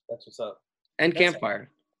 That's what's up. And That's-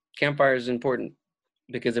 campfire. Campfire is important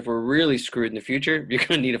because if we're really screwed in the future, you're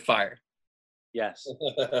going to need a fire. Yes.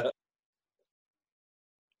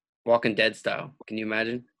 Walking Dead style. Can you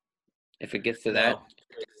imagine if it gets to that? No.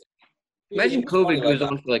 Imagine It's funny, COVID goes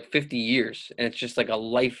on for like 50 years and it's just like a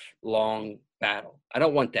lifelong battle. I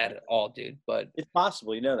don't want that at all, dude. But It's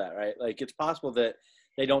possible. You know that, right? Like it's possible that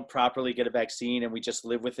they don't properly get a vaccine and we just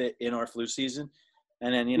live with it in our flu season.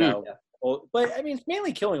 And then, you know, but I mean, it's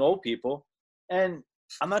mainly killing old people. And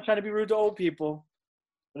I'm not trying to be rude to old people,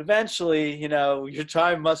 but eventually, you know, your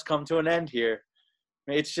time must come to an end here.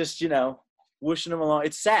 It's just, you know, whooshing them along.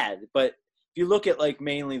 It's sad, but if you look at like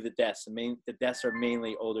mainly the deaths, the deaths are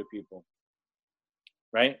mainly older people,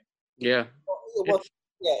 right? yeah, Well,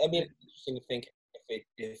 yeah, I mean, it's interesting to think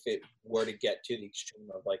if it were to get to the extreme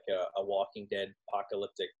of like a Walking Dead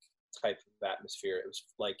apocalyptic type of atmosphere, it was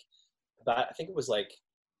like about, I think it was like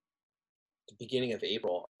the beginning of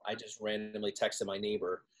April. I just randomly texted my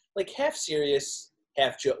neighbor, like half serious,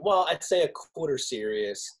 half joke. Well, I'd say a quarter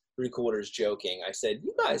serious, 3/4 joking. I said,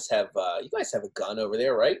 "You guys have a gun over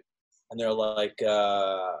there, right?" And they're like,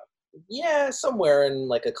 "Yeah, somewhere in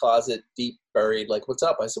like a closet, deep buried. Like, what's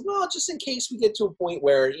up?" I said, "Well, just in case we get to a point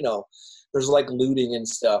where there's like looting and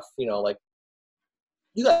stuff. Like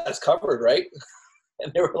you guys covered, right?"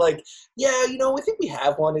 And they were like, "Yeah, we think we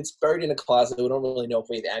have one. It's buried in a closet. We don't really know if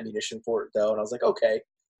we have ammunition for it, though." And I was like, "Okay."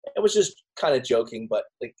 It was just kind of joking, but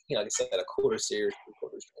like I said, a quarter serious, 3/4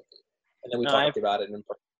 joking. And then we talked about it. And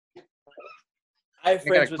I have I got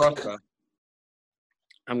friends a with crossbow.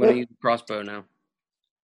 I'm going to use a crossbow now.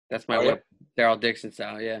 That's my Oh, yeah? weapon. Daryl Dixon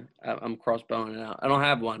style, yeah. I'm crossbowing it out. I don't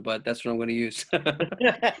have one, but that's what I'm going to use.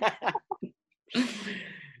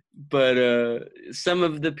 But some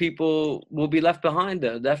of the people will be left behind,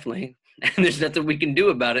 though, definitely. And there's nothing we can do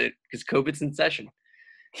about it because COVID's in session.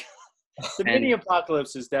 The mini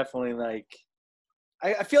apocalypse is definitely like,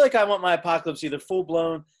 I feel like I want my apocalypse either full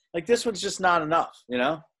blown, like this one's just not enough, We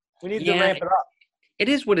need to ramp it up. It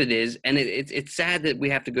is what it is, and it's sad that we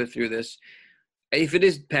have to go through this. If it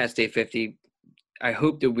is past day 50, I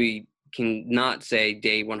hope that we can not say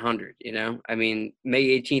day 100, I mean, May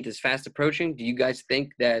 18th is fast approaching. Do you guys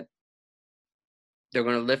think that they're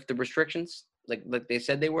going to lift the restrictions like they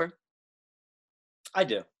said they were? I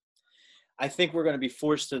do. I think we're going to be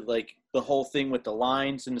forced to, like, the whole thing with the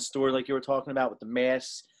lines in the store, like you were talking about with the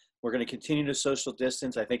masks. We're going to continue to social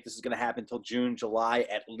distance. I think this is going to happen until June, July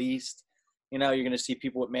at least. You're going to see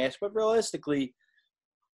people with masks. But realistically,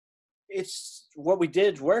 it's what we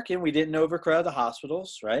did working. We didn't overcrowd the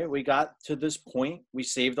hospitals, right? We got to this point. We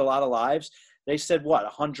saved a lot of lives. They said,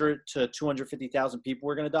 100 to 250,000 people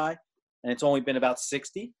were going to die, and it's only been about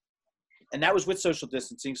 60. And that was with social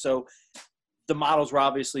distancing. So the models were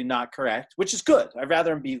obviously not correct, which is good. I'd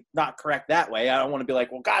rather them be not correct that way. I don't want to be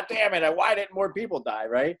like, well, God damn it, why didn't more people die,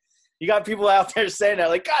 right? You got people out there saying that,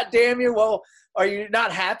 like, God damn you, well, are you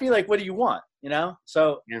not happy? Like, what do you want,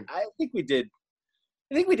 So yeah. I think we did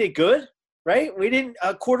good, right? We didn't,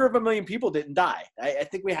 250,000 people didn't die. I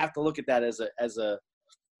think we have to look at that as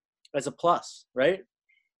a plus, right?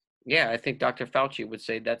 Yeah, I think Dr. Fauci would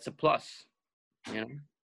say that's a plus,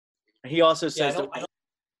 He also says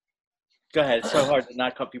go ahead. It's so hard to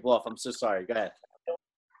not cut people off. I'm so sorry. Go ahead.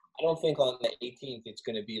 I don't think on the 18th it's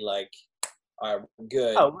going to be like, all right, we're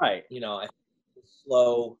good. Oh, right. I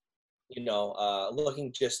think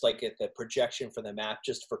looking just like at the projection for the map,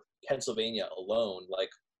 just for Pennsylvania alone, like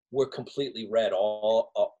we're completely red.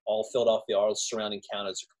 All Philadelphia, all surrounding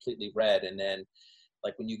counties are completely red. And then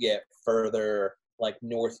like when you get further like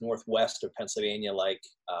northwest of Pennsylvania, like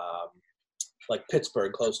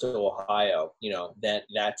Pittsburgh, close to Ohio,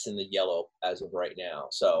 that's in the yellow as of right now.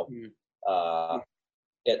 So,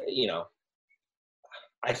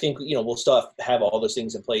 I think, we'll still have all those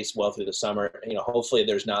things in place well through the summer. Hopefully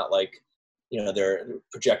there's not like, there are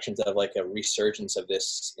projections of like a resurgence of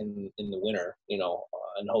this in the winter,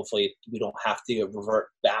 and hopefully we don't have to revert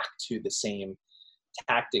back to the same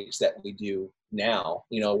tactics that we do now,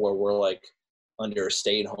 where we're like under a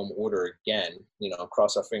stay-at-home order again,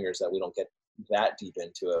 cross our fingers that we don't get that deep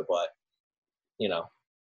into it, but,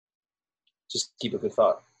 just keep a good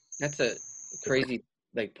thought. That's a crazy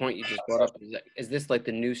like point you just brought up. Is this like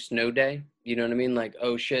the new snow day? You know what I mean? Like,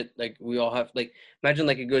 oh shit, like we all have, like, imagine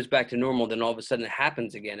like it goes back to normal, then all of a sudden it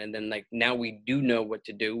happens again. And then like now we do know what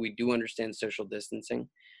to do. We do understand social distancing.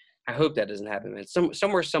 I hope that doesn't happen, man.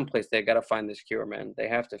 Someplace they got to find this cure, man. They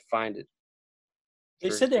have to find it. They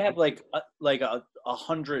said they have like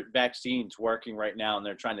 100 vaccines working right now, and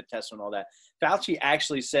they're trying to test them and all that. Fauci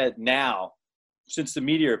actually said now, since the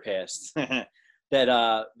meteor passed,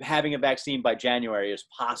 that having a vaccine by January is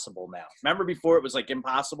possible now. Remember before it was like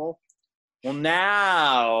impossible? Well,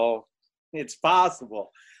 now it's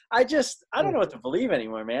possible. I don't know what to believe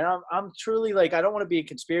anymore, man. I'm truly like, I don't want to be a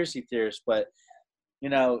conspiracy theorist, but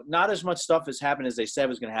not as much stuff has happened as they said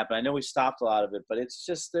was going to happen. I know we stopped a lot of it, but it's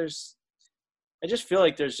just, I just feel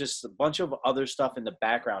like there's just a bunch of other stuff in the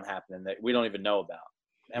background happening that we don't even know about.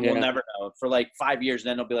 And we'll never know for like 5 years. And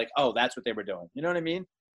then they'll be like, oh, that's what they were doing. You know what I mean?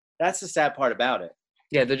 That's the sad part about it.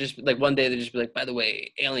 Yeah, they'll just like one day they'll just be like, by the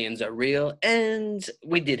way, aliens are real and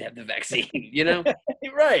we did have the vaccine,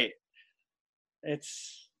 Right.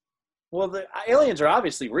 The aliens are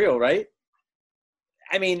obviously real, right?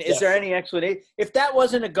 I mean, is there any explanation? If that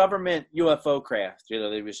wasn't a government UFO craft,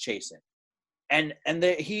 they was chasing, and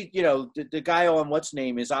the guy on what's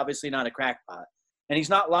name is obviously not a crackpot, and he's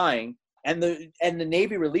not lying, and the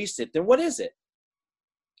Navy released it, then what is it?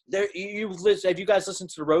 Have you guys listened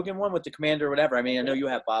to the Rogan one with the commander or whatever? I mean, I know you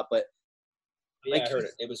have, Bob, but I heard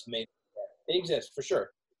it. It was made. They exist for sure,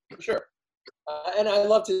 and I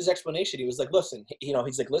loved his explanation. He was like, "Listen,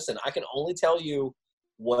 he's like, listen, I can only tell you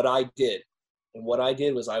what I did, and what I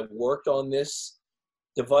did was I worked on this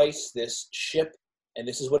device, this ship, and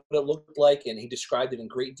this is what it looked like." And he described it in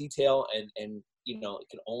great detail, and it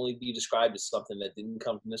can only be described as something that didn't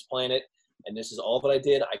come from this planet. And this is all that I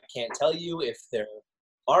did. I can't tell you if there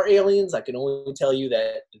are aliens. I can only tell you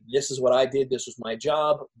that this is what I did. This was my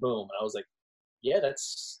job. Boom. And I was like, yeah, that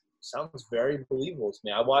sounds very believable to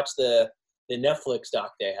me. I watched the Netflix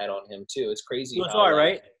doc they had on him too. It's crazy. It was all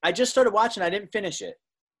right. I just started watching. I didn't finish it.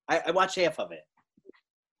 I watched half of it.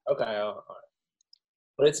 Okay. All right.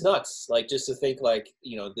 But it's nuts. Like, just to think like,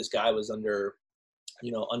 this guy was under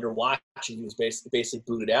watch, and he was basically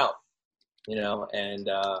booted out, and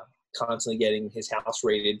constantly getting his house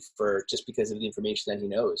raided for just because of the information that he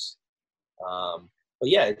knows. But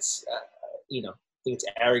yeah, it's, I think it's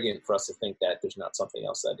arrogant for us to think that there's not something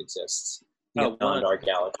else that exists beyond our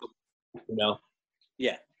galaxy,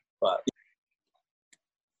 Yeah. But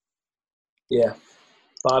yeah,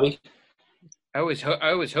 Bobby. I always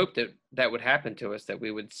hoped that would happen to us, that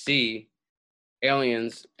we would see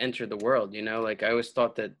aliens enter the world, like I always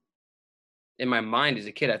thought that in my mind as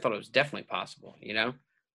a kid, I thought it was definitely possible,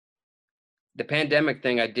 The pandemic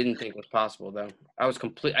thing I didn't think was possible though.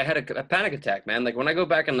 I had a panic attack, man. Like when I go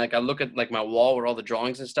back and like I look at like my wall with all the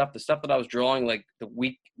drawings and stuff, the stuff that I was drawing like the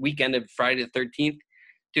weekend of Friday the 13th,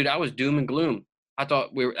 dude, I was doom and gloom. I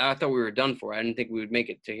thought we were done for. I didn't think we would make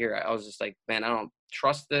it to here. I was just like, man, I don't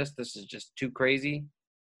trust this. This is just too crazy.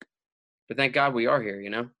 But thank God we are here,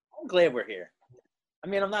 I'm glad we're here. I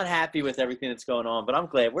mean, I'm not happy with everything that's going on, but I'm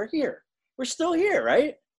glad we're here. We're still here,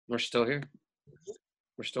 right? We're still here.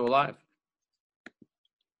 We're still alive.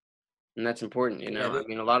 And that's important, I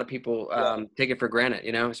mean, a lot of people take it for granted,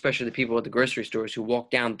 especially the people at the grocery stores who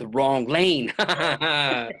walk down the wrong lane.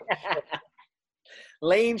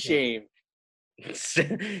 Lane shame.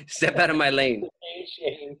 Step out of my lane. Lane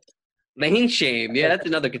shame. Lane shame. Yeah, that's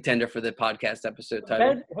another contender for the podcast episode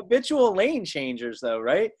title. Habitual lane changers, though,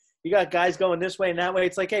 right? You got guys going this way and that way.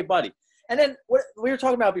 It's like, hey, buddy. And then we were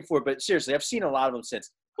talking about before, but seriously, I've seen a lot of them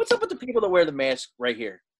since. What's up with the people that wear the mask right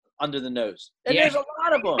here under the nose? And there's a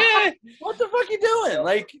lot of them. What the fuck you doing?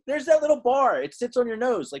 Like, there's that little bar. It sits on your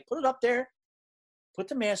nose. Like, put it up there. Put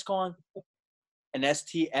the mask on. And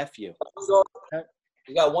STFU.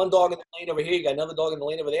 You got one dog in the lane over here. You got another dog in the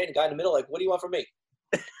lane over there. And the guy in the middle, like, what do you want from me?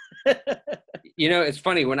 You know, it's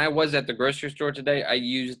funny. When I was at the grocery store today, I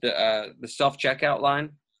used the self-checkout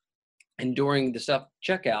line. And during the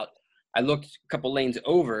self-checkout, I looked a couple lanes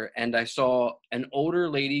over and I saw an older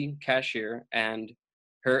lady cashier and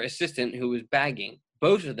her assistant who was bagging.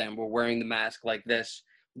 Both of them were wearing the mask like this.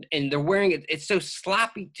 And they're wearing it. It's so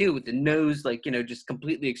sloppy too, with the nose, like, you know, just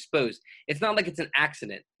completely exposed. It's not like it's an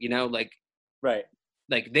accident, you know, Right.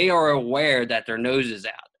 like they are aware that their nose is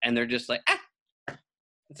out and they're just like, ah.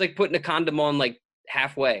 It's like putting a condom on like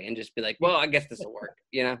halfway and just be like, well, I guess this will work.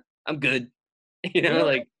 You know, I'm good. You know,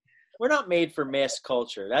 like, we're not made for mask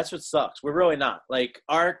culture. That's what sucks. We're really not. Like,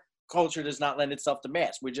 our culture does not lend itself to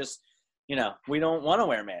masks. We just, you know, we don't want to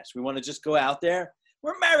wear masks. We want to just go out there.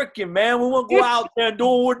 We're American, man. We want to go out there and do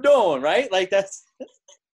what we're doing, right? Like, that's,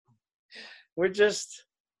 we're just,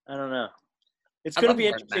 I don't know. It's going to be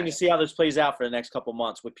interesting to see how this plays out for the next couple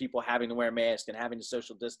months with people having to wear masks and having to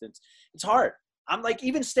social distance. It's hard. I'm like,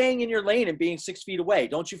 even staying in your lane and being 6 feet away.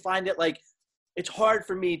 Don't you find it like, it's hard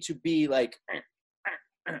for me to be like,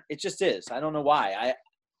 it just is. I don't know why.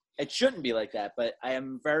 It shouldn't be like that, but I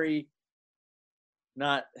am very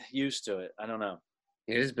not used to it. I don't know.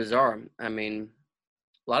 it is bizarre. I mean,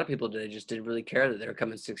 a lot of people today just didn't really care that they were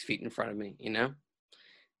coming 6 feet in front of me, you know?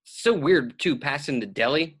 It's so weird, too, passing the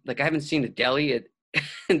deli. Like, I haven't seen a deli at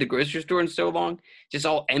in the grocery store in so long. Just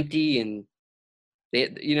all empty and, they,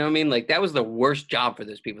 you know what I mean? Like, that was the worst job for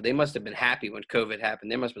those people. They must have been happy when COVID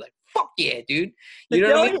happened. They must be like, fuck yeah, dude. You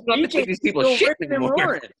know what I mean? Not to take these people shit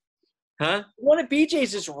anymore. Huh? One of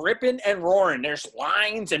BJ's is ripping and roaring. There's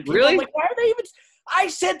lines and people. Really? I'm like, why are they even? I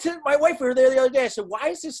said to my wife, we were there the other day, I said, why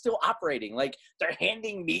is this still operating? Like, they're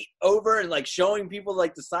handing meat over and like showing people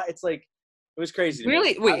like the side. It's like, it was crazy.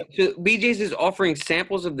 Really? Wait, so BJ's is offering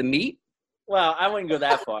samples of the meat? Well, I wouldn't go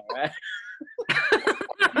that far, right?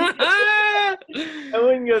 I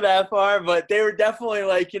wouldn't go that far, but they were definitely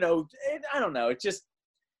like, you know, I don't know. It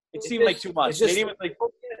seemed like too much. They didn't like,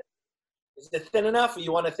 is it thin enough, or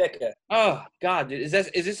you want it thicker? Oh God, dude, is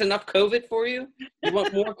this enough COVID for you? You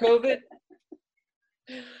want more COVID?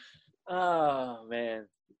 oh man,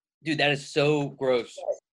 Dude, that is so gross.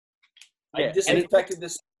 I Yeah, disinfected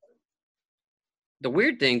this. The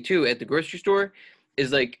weird thing too at the grocery store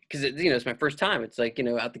is like, because you know it's my first time. It's like, you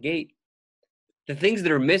know, out the gate, the things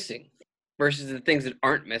that are missing versus the things that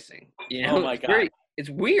aren't missing. You know, Oh my God. It's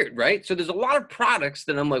weird, right? So there's a lot of products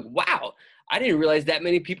that I'm like, wow, I didn't realize that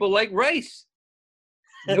many people like rice.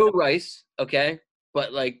 No rice, okay?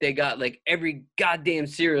 But like they got like every goddamn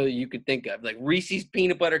cereal you could think of. Like Reese's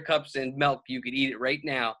peanut butter cups and milk, you could eat it right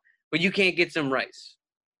now, but you can't get some rice.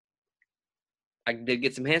 I did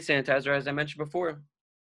get some hand sanitizer, as I mentioned before.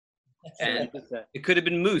 And it could have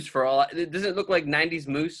been mousse for all. It doesn't look like 90s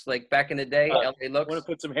mousse, like back in the day. LA I looks. want to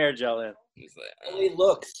put some hair gel in. He's like, LA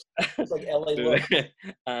looks. It's like LA looks.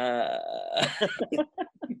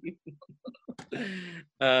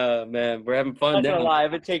 Man, we're having fun I'm not now. gonna lie, I've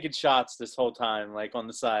been taking shots this whole time, like on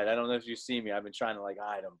the side. I don't know if you see me. I've been trying to like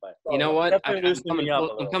hide them, but You know what? definitely loosening me up a I'm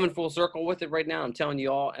little. coming full circle with it right now. I'm telling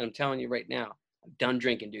you all, and I'm telling you right now, I'm done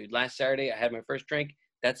drinking, dude. Last Saturday, I had my first drink.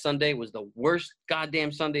 That Sunday was the worst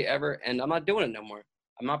goddamn Sunday ever, and I'm not doing it no more.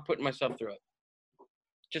 I'm not putting myself through it.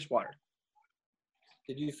 Just water.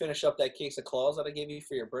 Did you finish up that case of claws that I gave you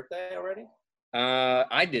for your birthday already?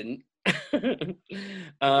 I didn't.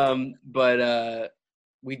 But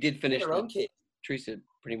we did finish. Your own case. Teresa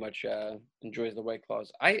pretty much enjoys the White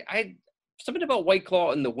Claws. I something about White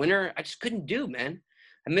Claw in the winter, I just couldn't do, man.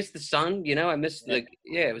 I missed the sun, you know. I missed it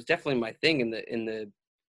was definitely my thing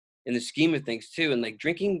in the scheme of things too. And like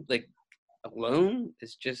drinking like alone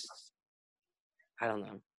is just, I don't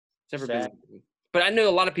know. It's never been. But I know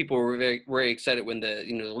a lot of people were very, very excited when the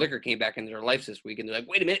liquor came back into their lives this week, and they're like,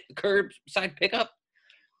 "Wait a minute, curbside pickup."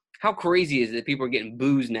 How crazy is it that people are getting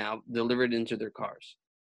booze now delivered into their cars?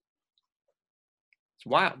 It's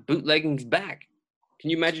wild. Bootlegging's back. Can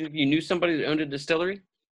you imagine if you knew somebody that owned a distillery?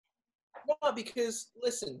 No, because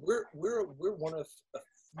listen, we're one of a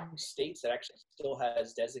few states that actually still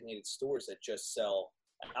has designated stores that just sell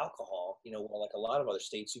alcohol. You know, while like a lot of other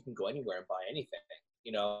states, you can go anywhere and buy anything.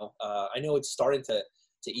 You know, I know it's starting to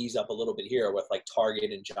ease up a little bit here with like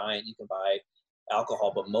Target and Giant. You can buy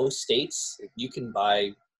alcohol, but most states you can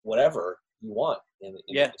buy whatever you want in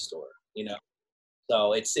the store. You know,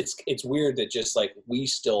 so it's weird that just like we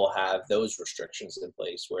still have those restrictions in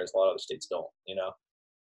place, whereas a lot of other states don't. You know,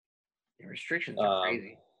 the restrictions are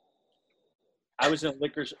crazy. I was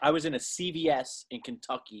in a CVS in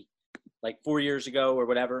Kentucky like 4 years ago or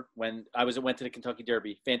whatever when went to the Kentucky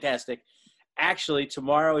Derby. Fantastic. Actually,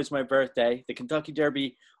 tomorrow is my birthday. The Kentucky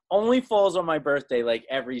Derby only falls on my birthday like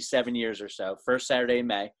every 7 years or so, first Saturday in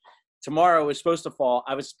May. Tomorrow was supposed to fall.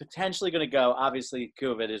 I was potentially going to go. Obviously,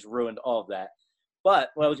 COVID has ruined all of that. But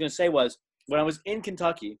what I was going to say was, when I was in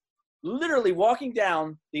Kentucky, literally walking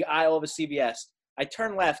down the aisle of a CVS, I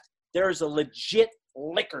turned left. There is a legit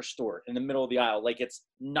liquor store in the middle of the aisle. Like, it's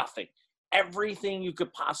nothing. Everything you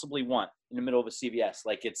could possibly want in the middle of a CVS.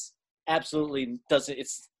 Like, it's absolutely doesn't.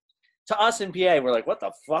 It's to us in PA, we're like, what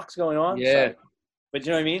the fuck's going on? Yeah. Sorry. But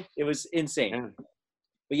you know what I mean? It was insane. Yeah.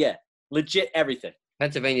 But yeah, legit everything.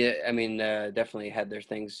 Pennsylvania, I mean, definitely had their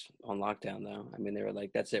things on lockdown, though. I mean, they were like,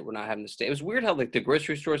 that's it. We're not having to stay. It was weird how, like, the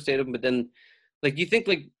grocery store stayed open, but then, like, you think,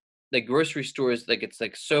 like grocery stores, like, it's,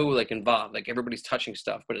 like, so, like, involved. Like, everybody's touching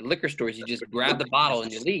stuff. But at liquor stores, you just grab the bottle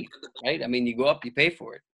and you leave, right? I mean, you go up, you pay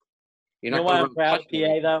for it. You're You know not why going I'm proud of touching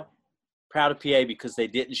it. PA, though? Proud of PA because they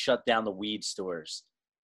didn't shut down the weed stores.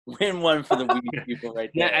 Win one for the weed people right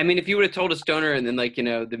there. Yeah, I mean, if you would have told a stoner in, like, you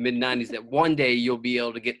know, the mid-'90s that one day you'll be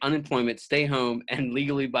able to get unemployment, stay home, and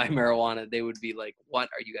legally buy marijuana, they would be like, what?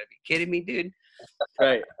 Are you got to be kidding me, dude?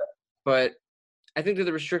 Right. But I think that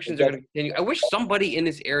the restrictions are going to continue. I wish somebody in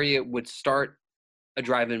this area would start a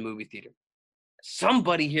drive-in movie theater.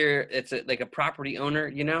 Somebody here that's like a property owner,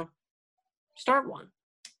 you know, start one.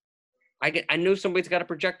 I know somebody's got a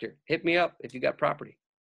projector. Hit me up if you got property.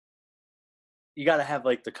 You got to have,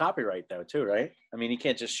 like, the copyright, though, too, right? I mean, you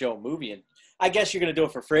can't just show a movie. And I guess you're going to do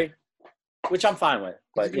it for free, which I'm fine with.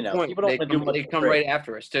 But, you know, Point. people don't They want to do come, much they for come free. right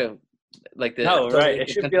after us, too. Like the No, right. It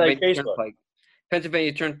the should be like Pennsylvania Facebook. Turnpike.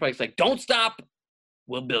 Pennsylvania Turnpike's like, don't stop,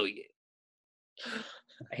 we'll bill you.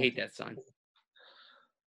 I hate that sign.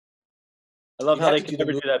 I love You how have they to could do the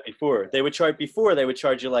never do that before. They would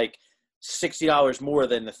charge you like $60 more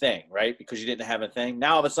than the thing, right? Because you didn't have a thing.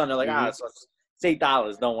 Now all of a sudden they're like, Mhm. it's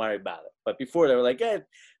 $8. Don't worry about it. But before they were like,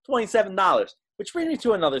 $27. Which brings me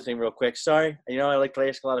to another thing real quick. Sorry. You know, I like to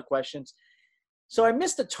ask a lot of questions. So I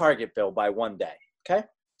missed the Target bill by one day. Okay.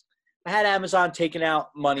 I had Amazon taking out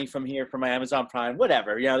money from here from my Amazon Prime,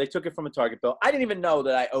 whatever. You know, they took it from a Target bill. I didn't even know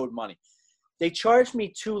that I owed money. They charged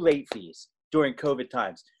me 2 late fees during COVID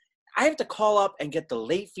times. I have to call up and get the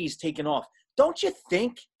late fees taken off. Don't you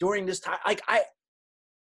think during this time, like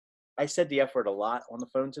I said the F word a lot on the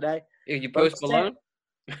phone today. You But I'm Post Malone?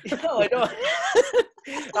 No, I don't.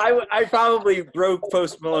 I probably broke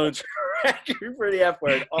Post Malone's record for the F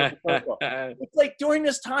word on the phone call. It's like during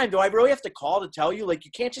this time, do I really have to call to tell you? Like,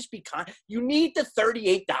 you can't just be you need the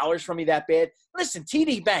 $38 from me that bad. Listen,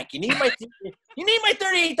 TD Bank, you need my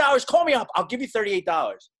 $38. Call me up. I'll give you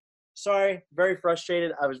 $38. Sorry, very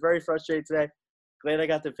frustrated. I was very frustrated today. Glad I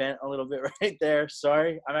got to vent a little bit right there.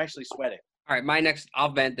 Sorry, I'm actually sweating. All right,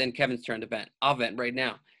 I'll vent, then Kevin's turn to vent. I'll vent right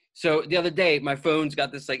now. So the other day, my phone's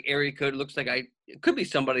got this like area code. It looks like it could be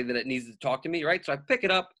somebody that it needs to talk to me, right? So I pick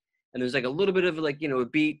it up, and there's like a little bit of like, you know, a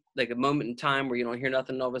beat, like a moment in time where you don't hear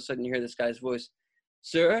nothing, and all of a sudden you hear this guy's voice.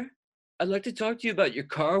 Sir, I'd like to talk to you about your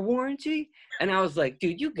car warranty. And I was like,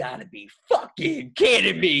 dude, you gotta be fucking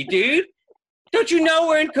kidding me, dude. Don't you know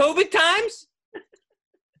we're in COVID times?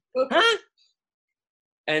 Huh?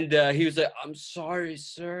 And he was like, I'm sorry,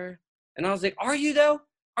 sir. And I was like, are you though?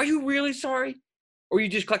 Are you really sorry? Or are you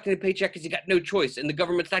just collecting a paycheck because you got no choice and the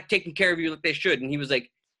government's not taking care of you like they should? And he was like,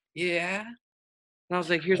 yeah. And I was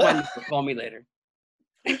like, here's my number. Call me later.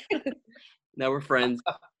 Now we're friends.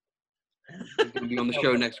 He's going to be on the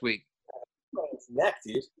show next week. It's neck,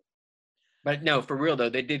 dude. But no, for real though,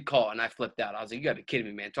 they did call and I flipped out. I was like, you gotta be kidding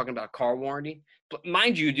me, man. Talking about a car warranty. But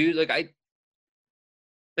mind you, dude, like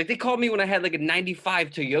they called me when I had like a 95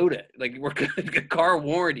 Toyota, like we're a car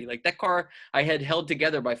warranty. Like that car I had held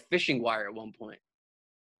together by fishing wire at one point.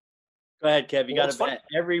 Go ahead, Kev. You Well, got it's to vent.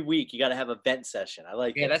 Every week you got to have a vent session. I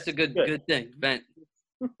like Yeah, it. that's a good thing. Vent.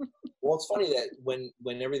 Well, it's funny that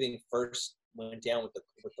when everything first went down with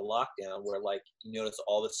the lockdown, where like you notice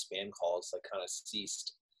all the spam calls like kind of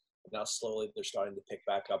ceased. Now slowly they're starting to pick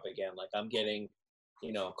back up again. Like I'm getting,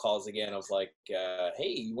 you know, calls again of like, hey,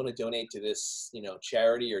 you want to donate to this, you know,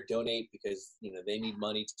 charity or donate because, you know, they need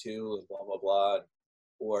money too and blah, blah, blah.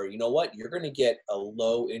 Or, you know what, you're going to get a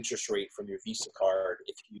low interest rate from your Visa card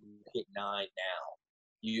if you hit 9 now.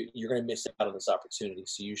 You're going to miss out on this opportunity.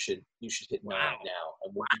 So you should hit 9 now.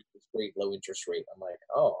 And we'll give you this great low interest rate. I'm like,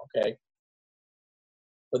 oh, okay.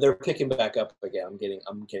 But they're picking back up again.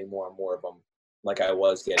 I'm getting more and more of them. Like I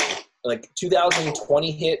was getting, like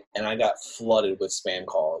 2020 hit and I got flooded with spam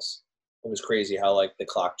calls. It was crazy how like the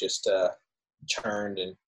clock just turned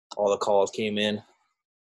and all the calls came in.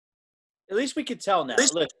 At least we can tell now.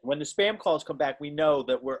 Look, when the spam calls come back, we know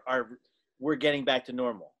that we're getting back to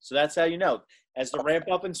normal. So that's how you know. As the ramp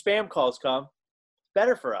up in spam calls come,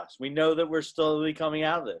 better for us. We know that we're slowly coming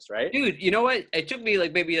out of this, right? Dude, you know what? It took me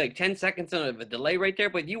like maybe like 10 seconds of a delay right there,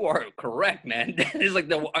 but you are correct, man. That is like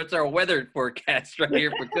it's our weather forecast right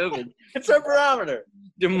here for COVID. It's our barometer.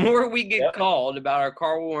 The more we get Yep. called about our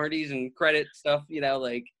car warranties and credit stuff,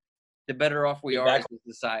 like the better off we Get are back- as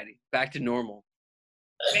a society. Back to normal.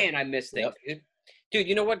 Man, I miss things, Yep. dude.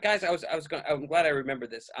 You know what, guys? I'm glad I remember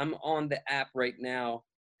this. I'm on the app right now,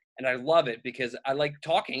 and I love it because I like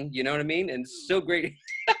talking. You know what I mean? And it's so great.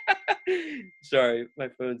 Sorry, my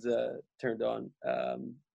phone's turned on.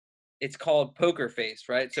 It's called Poker Face,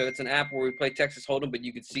 right? So it's an app where we play Texas Hold'em, but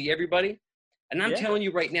you can see everybody. And I'm Yeah. telling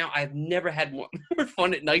you right now, I've never had more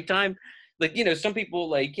fun at nighttime. Like, some people,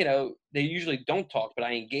 like, they usually don't talk, but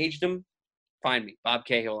I engaged them. Find me, Bob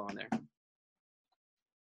Cahill on there.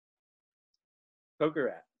 Poker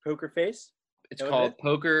app. Poker Face? It's Know what it called is?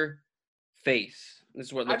 Poker Face. This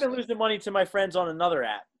is what it I've looks been like. losing money to my friends on another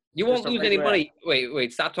app. You won't just a lose any regular money.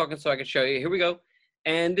 Wait, stop talking so I can show you. Here we go.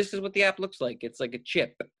 And this is what the app looks like. It's like a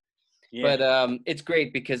chip. Yeah. But it's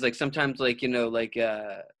great because like sometimes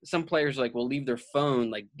some players like will leave their phone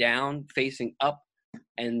like down facing up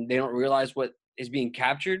and they don't realize what is being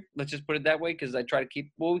captured. Let's just put it that way because I try to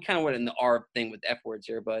keep we kind of went in the R thing with F words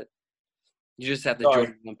here, but you just have to Sorry.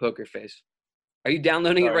 join on Poker Face. Are you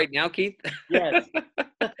downloading it Sorry. right now, Keith? Yes.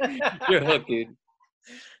 You're hooked, dude.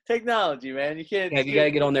 Technology, man. You can't. Yeah, you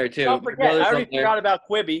gotta get on there too. Don't My forget. I brother's already on there. forgot about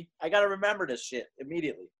Quibi. I got to remember this shit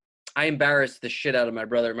immediately. I embarrassed the shit out of my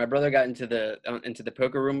brother. My brother got into the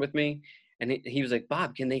poker room with me, and he was like,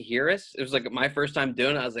 "Bob, can they hear us?" It was like my first time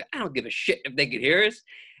doing it. I was like, "I don't give a shit if they could hear us,"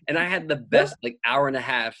 and I had the best like hour and a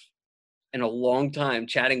half in a long time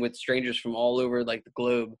chatting with strangers from all over like the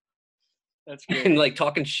globe That's and like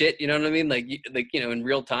talking shit. You know what I mean? Like in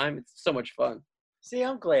real time. It's so much fun. See,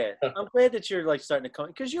 I'm glad. I'm glad that you're like starting to come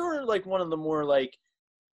because you were like one of the more like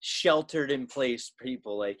sheltered in place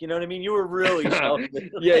people. Like, you know what I mean? You were really sheltered.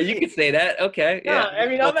 Yeah, you could say that. Okay. Yeah, Yeah. I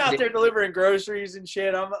mean, I'm out there delivering groceries and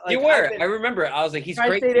shit. I'm like, You were. I've been- I remember. I was like, he's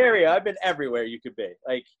great. Tri-state area. I've been everywhere you could be.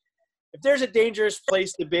 Like, if there's a dangerous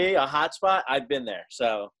place to be, a hot spot, I've been there.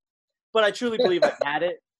 So, but I truly believe I've had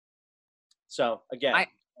it. So again,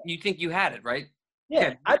 You think you had it, right? yeah,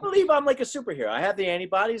 yeah. I believe I'm like a superhero. I have the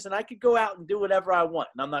antibodies, and I could go out and do whatever I want,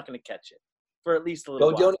 and I'm not going to catch it for at least a little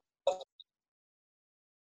Go while. donate.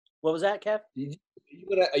 What was that, Kev?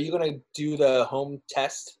 Are you gonna do the home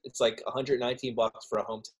test? It's like $119 for a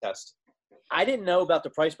home test. I didn't know about the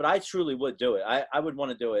price, but I truly would do it. I would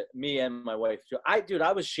want to do it. Me and my wife. I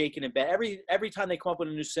was shaking in bed. Every time they come up with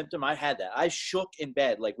a new symptom, I had that. I shook in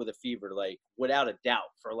bed like with a fever, like without a doubt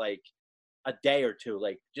for like a day or two,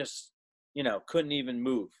 like just, couldn't even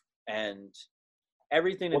move. And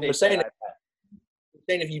everything that Well, they they're said, saying I've had.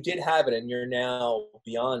 Saying if you did have it and you're now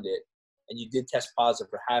beyond it, and you did test positive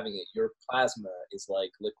for having it, your plasma is like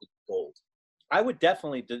liquid gold. I would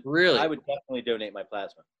definitely Really? I would definitely donate my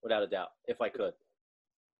plasma without a doubt if I could.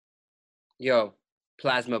 Yo,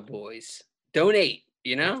 plasma boys, donate.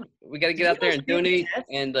 We got to Did get you out there guys and see the donate test?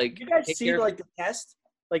 and like. You guys take see care of- like the test,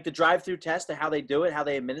 like the drive-through test and how they do it, how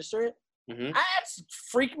they administer it? Mhm. That's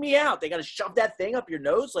freaked me out. They got to shove that thing up your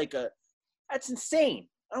nose that's insane.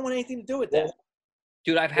 I don't want anything to do with that.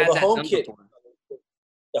 Dude, I've had Well, that the home done kit, before.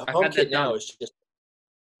 the I've home had that kit now done. is just,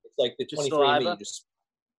 it's like the Just 23andMe. saliva? You just,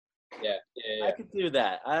 yeah. I could do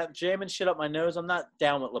that. I'm jamming shit up my nose. I'm not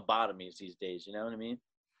down with lobotomies these days. You know what I mean?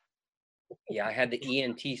 Yeah, I had the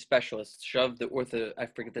ENT specialist shove I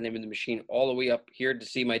forget the name of the machine, all the way up here to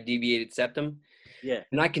see my deviated septum. Yeah.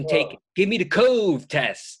 And I can give me the Cove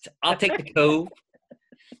test. I'll take the Cove.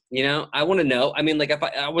 I want to know. I mean, like, if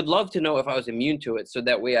I would love to know if I was immune to it, so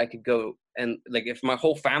that way I could go and, like, if my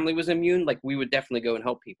whole family was immune, like, we would definitely go and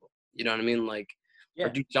help people. You know what I mean? Like, Yeah. or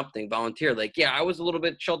do something, volunteer. Like, yeah, I was a little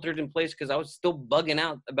bit sheltered in place because I was still bugging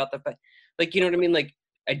out about the fact, like, you know what I mean? Like,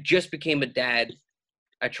 I just became a dad.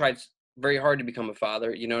 I tried very hard to become a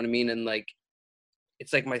father. You know what I mean? And like,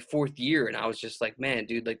 it's like my 4th year, and I was just like, man,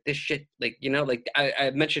 dude, like this shit, like, like I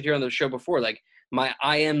mentioned here on the show before, like my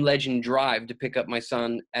I Am Legend drive to pick up my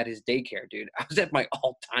son at his daycare, dude. I was at my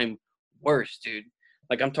all-time worst, dude.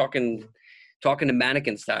 Like I'm talking to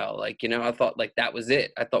mannequin style. Like, I thought like that was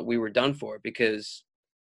it. I thought we were done for because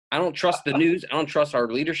I don't trust the news. I don't trust our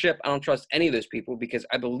leadership. I don't trust any of those people because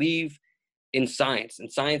I believe in science,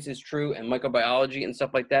 and science is true, and microbiology and stuff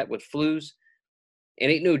like that with flus. It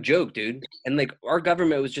ain't no joke, dude. And like our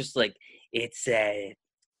government was just like, it's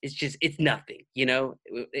nothing,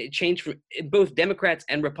 It changed from both Democrats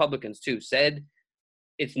and Republicans too said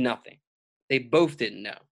it's nothing. They both didn't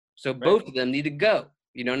know. So both of them need to go.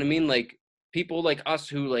 You know what I mean? Like people like us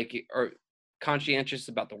who like are conscientious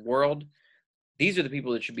about the world, These are the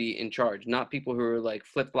people that should be in charge, not people who are like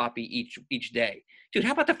flip-floppy each day. Dude,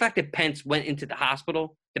 how about the fact that Pence went into the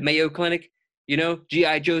hospital, the Mayo Clinic, you know,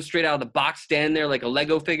 G.I. Joe straight out of the box, standing there like a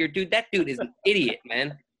Lego figure? Dude, that dude is an idiot,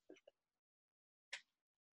 man.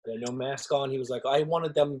 No mask on. He was like, I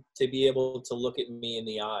wanted them to be able to look at me in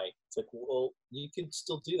the eye. It's like, well, you can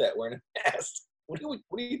still do that wearing a mask. What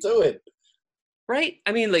are you doing? Right?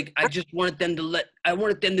 I mean, like, I wanted them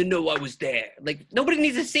to know I was there. Like, nobody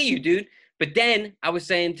needs to see you, dude. But then I was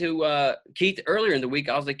saying to Keith earlier in the week,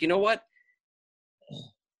 I was like, you know what?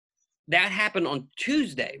 That happened on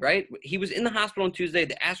Tuesday, right? He was in the hospital on Tuesday.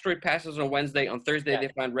 The asteroid passes on Wednesday. On Thursday, they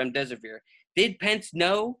found remdesivir. Did Pence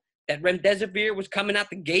know that remdesivir was coming out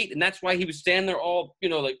the gate? And that's why he was standing there all, you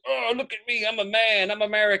know, like, oh, look at me. I'm a man. I'm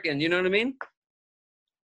American. You know what I mean?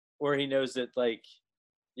 Or he knows that, like,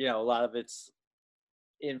 you know, a lot of it's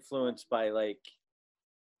influenced by, like,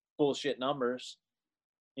 bullshit numbers.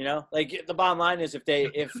 You know, like, the bottom line is if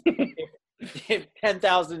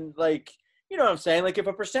 10,000, like, you know what I'm saying? Like, if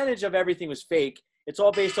a percentage of everything was fake, it's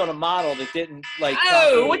all based on a model that didn't, like.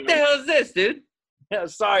 Oh, what the hell is this, dude? Yeah,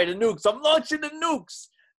 sorry, the nukes. I'm launching the nukes.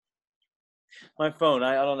 My phone,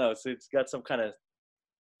 I don't know. So it's got some kind of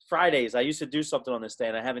Fridays. I used to do something on this day,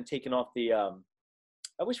 and I haven't taken off the. I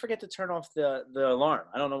always forget to turn off the alarm.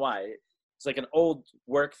 I don't know why. It's like an old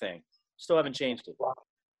work thing. Still haven't changed it.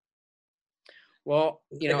 Well,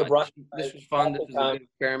 you know, this was fun. This was a good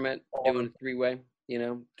experiment doing a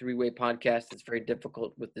three-way podcast. It's very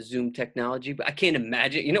difficult with the Zoom technology, but I can't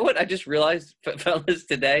imagine. You know what? I just realized, fellas,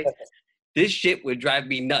 today, this shit would drive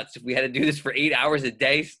me nuts if we had to do this for 8 hours a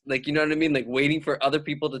day. Like, you know what I mean? Like waiting for other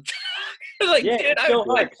people to talk. Like, yeah, dude, it's so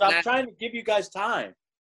hard. So I'm trying to give you guys time.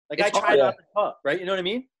 Like, I try not to talk, right? You know what I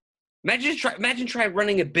mean? Imagine try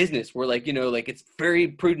running a business where, like, you know, like it's very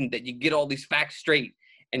prudent that you get all these facts straight.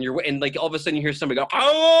 And like all of a sudden you hear somebody go,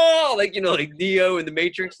 oh, like, you know, like Neo in the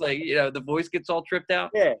Matrix, like, you know, the voice gets all tripped out.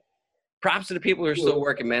 Yeah. Props to the people who are still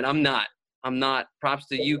working, man. I'm not. Props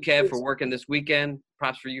to you, Kev, for working this weekend.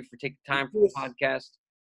 Props for you for taking time for the podcast.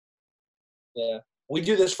 Yeah. We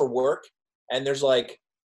do this for work, and there's like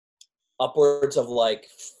upwards of like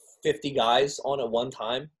 50 guys on at one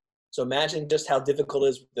time. So imagine just how difficult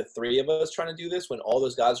it is with the three of us trying to do this when all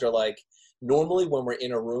those guys are like, normally when we're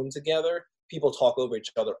in a room together, people talk over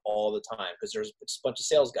each other all the time because there's a bunch of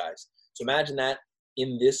sales guys. So imagine that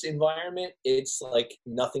in this environment, it's like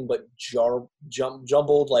nothing but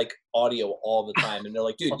jumbled like audio all the time. And they're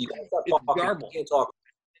like, dude, you gotta stop talking. You can't talk.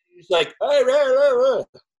 It's like, hey,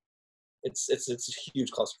 it's a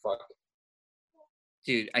huge clusterfuck.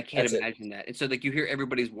 Dude, I can't imagine that. And so, like, you hear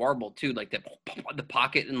everybody's warble too, like the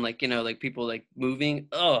pocket and, like, you know, like people like moving,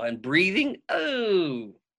 and breathing.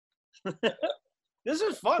 Oh. This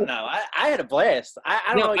is fun now. I had a blast.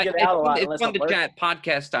 I don't know, get out a lot. It's fun to chat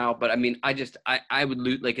podcast style, but I mean, I would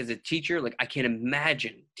lose, like, as a teacher, like, I can't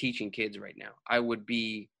imagine teaching kids right now. I would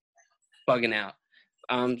be bugging out.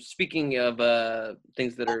 Speaking of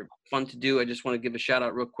things that are fun to do, I just want to give a shout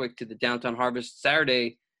out real quick to the Downtown Harvest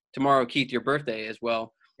Saturday, tomorrow, Keith, your birthday as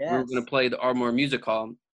well. Yes. We were going to play the Ardmore Music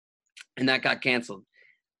Hall, and that got canceled.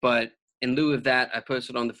 But in lieu of that, I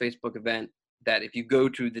posted on the Facebook event that if you go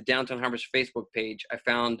to the Downtown Harvest Facebook page, I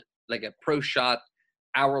found like a pro shot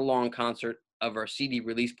hour-long concert of our CD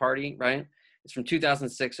release party, right? It's from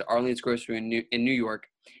 2006 at Arlene's Grocery in New York.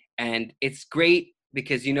 And it's great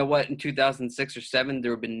because, you know what, in 2006 or 7,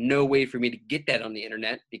 there would have been no way for me to get that on the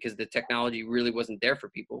internet because the technology really wasn't there for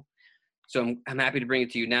people. So I'm happy to bring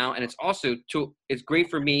it to you now. And it's also, it's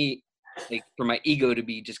great for me, like, for my ego to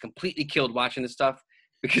be just completely killed watching this stuff,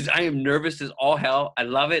 because I am nervous as all hell. I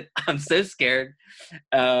love it. I'm so scared.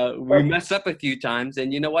 We mess up a few times,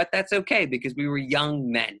 and you know what? That's okay, because we were young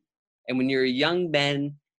men. And when you're a young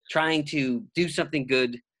man trying to do something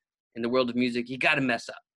good in the world of music, you got to mess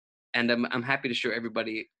up. And I'm happy to show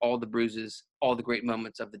everybody all the bruises, all the great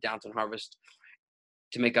moments of the Downtown Harvest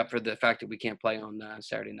to make up for the fact that we can't play on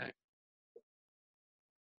Saturday night.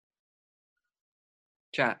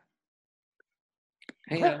 Chat.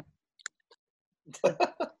 Hey,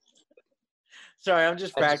 Sorry, I'm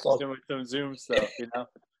just practicing with some Zoom stuff, you know.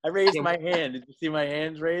 I raised my hand. Did you see my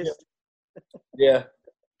hands raised? Yeah.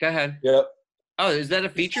 Go ahead. Yep. Oh, is that a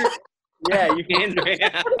feature? Yeah, you can.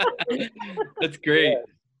 That's great.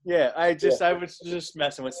 Yeah, I was just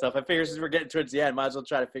messing with stuff. I figured since we're getting towards the end, might as well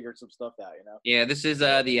try to figure some stuff out, you know. Yeah, this is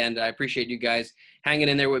the end. I appreciate you guys hanging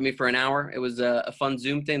in there with me for an hour. It was a fun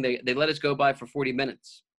Zoom thing. They let us go by for 40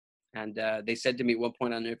 minutes. And they said to me at one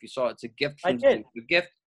point, I don't know if you saw it, it's a gift from Zoom. A gift.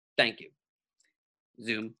 Thank you,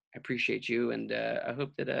 Zoom. I appreciate you, and I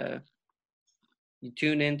hope that you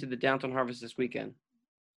tune in to the Downtown Harvest this weekend.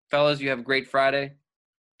 Fellas, you have a great Friday.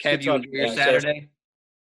 Kev, Good you talking enjoy to your you. Saturday.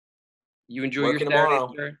 You enjoy Working your Saturday,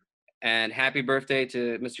 tomorrow. sir. And happy birthday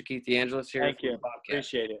to Mr. Keith DeAngelis here. Thank for you. the Bobcast.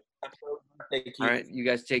 Appreciate it. Thank you. All right, you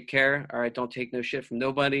guys take care. All right, don't take no shit from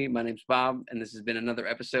nobody. My name's Bob, and this has been another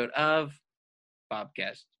episode of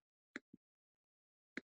Bobcast.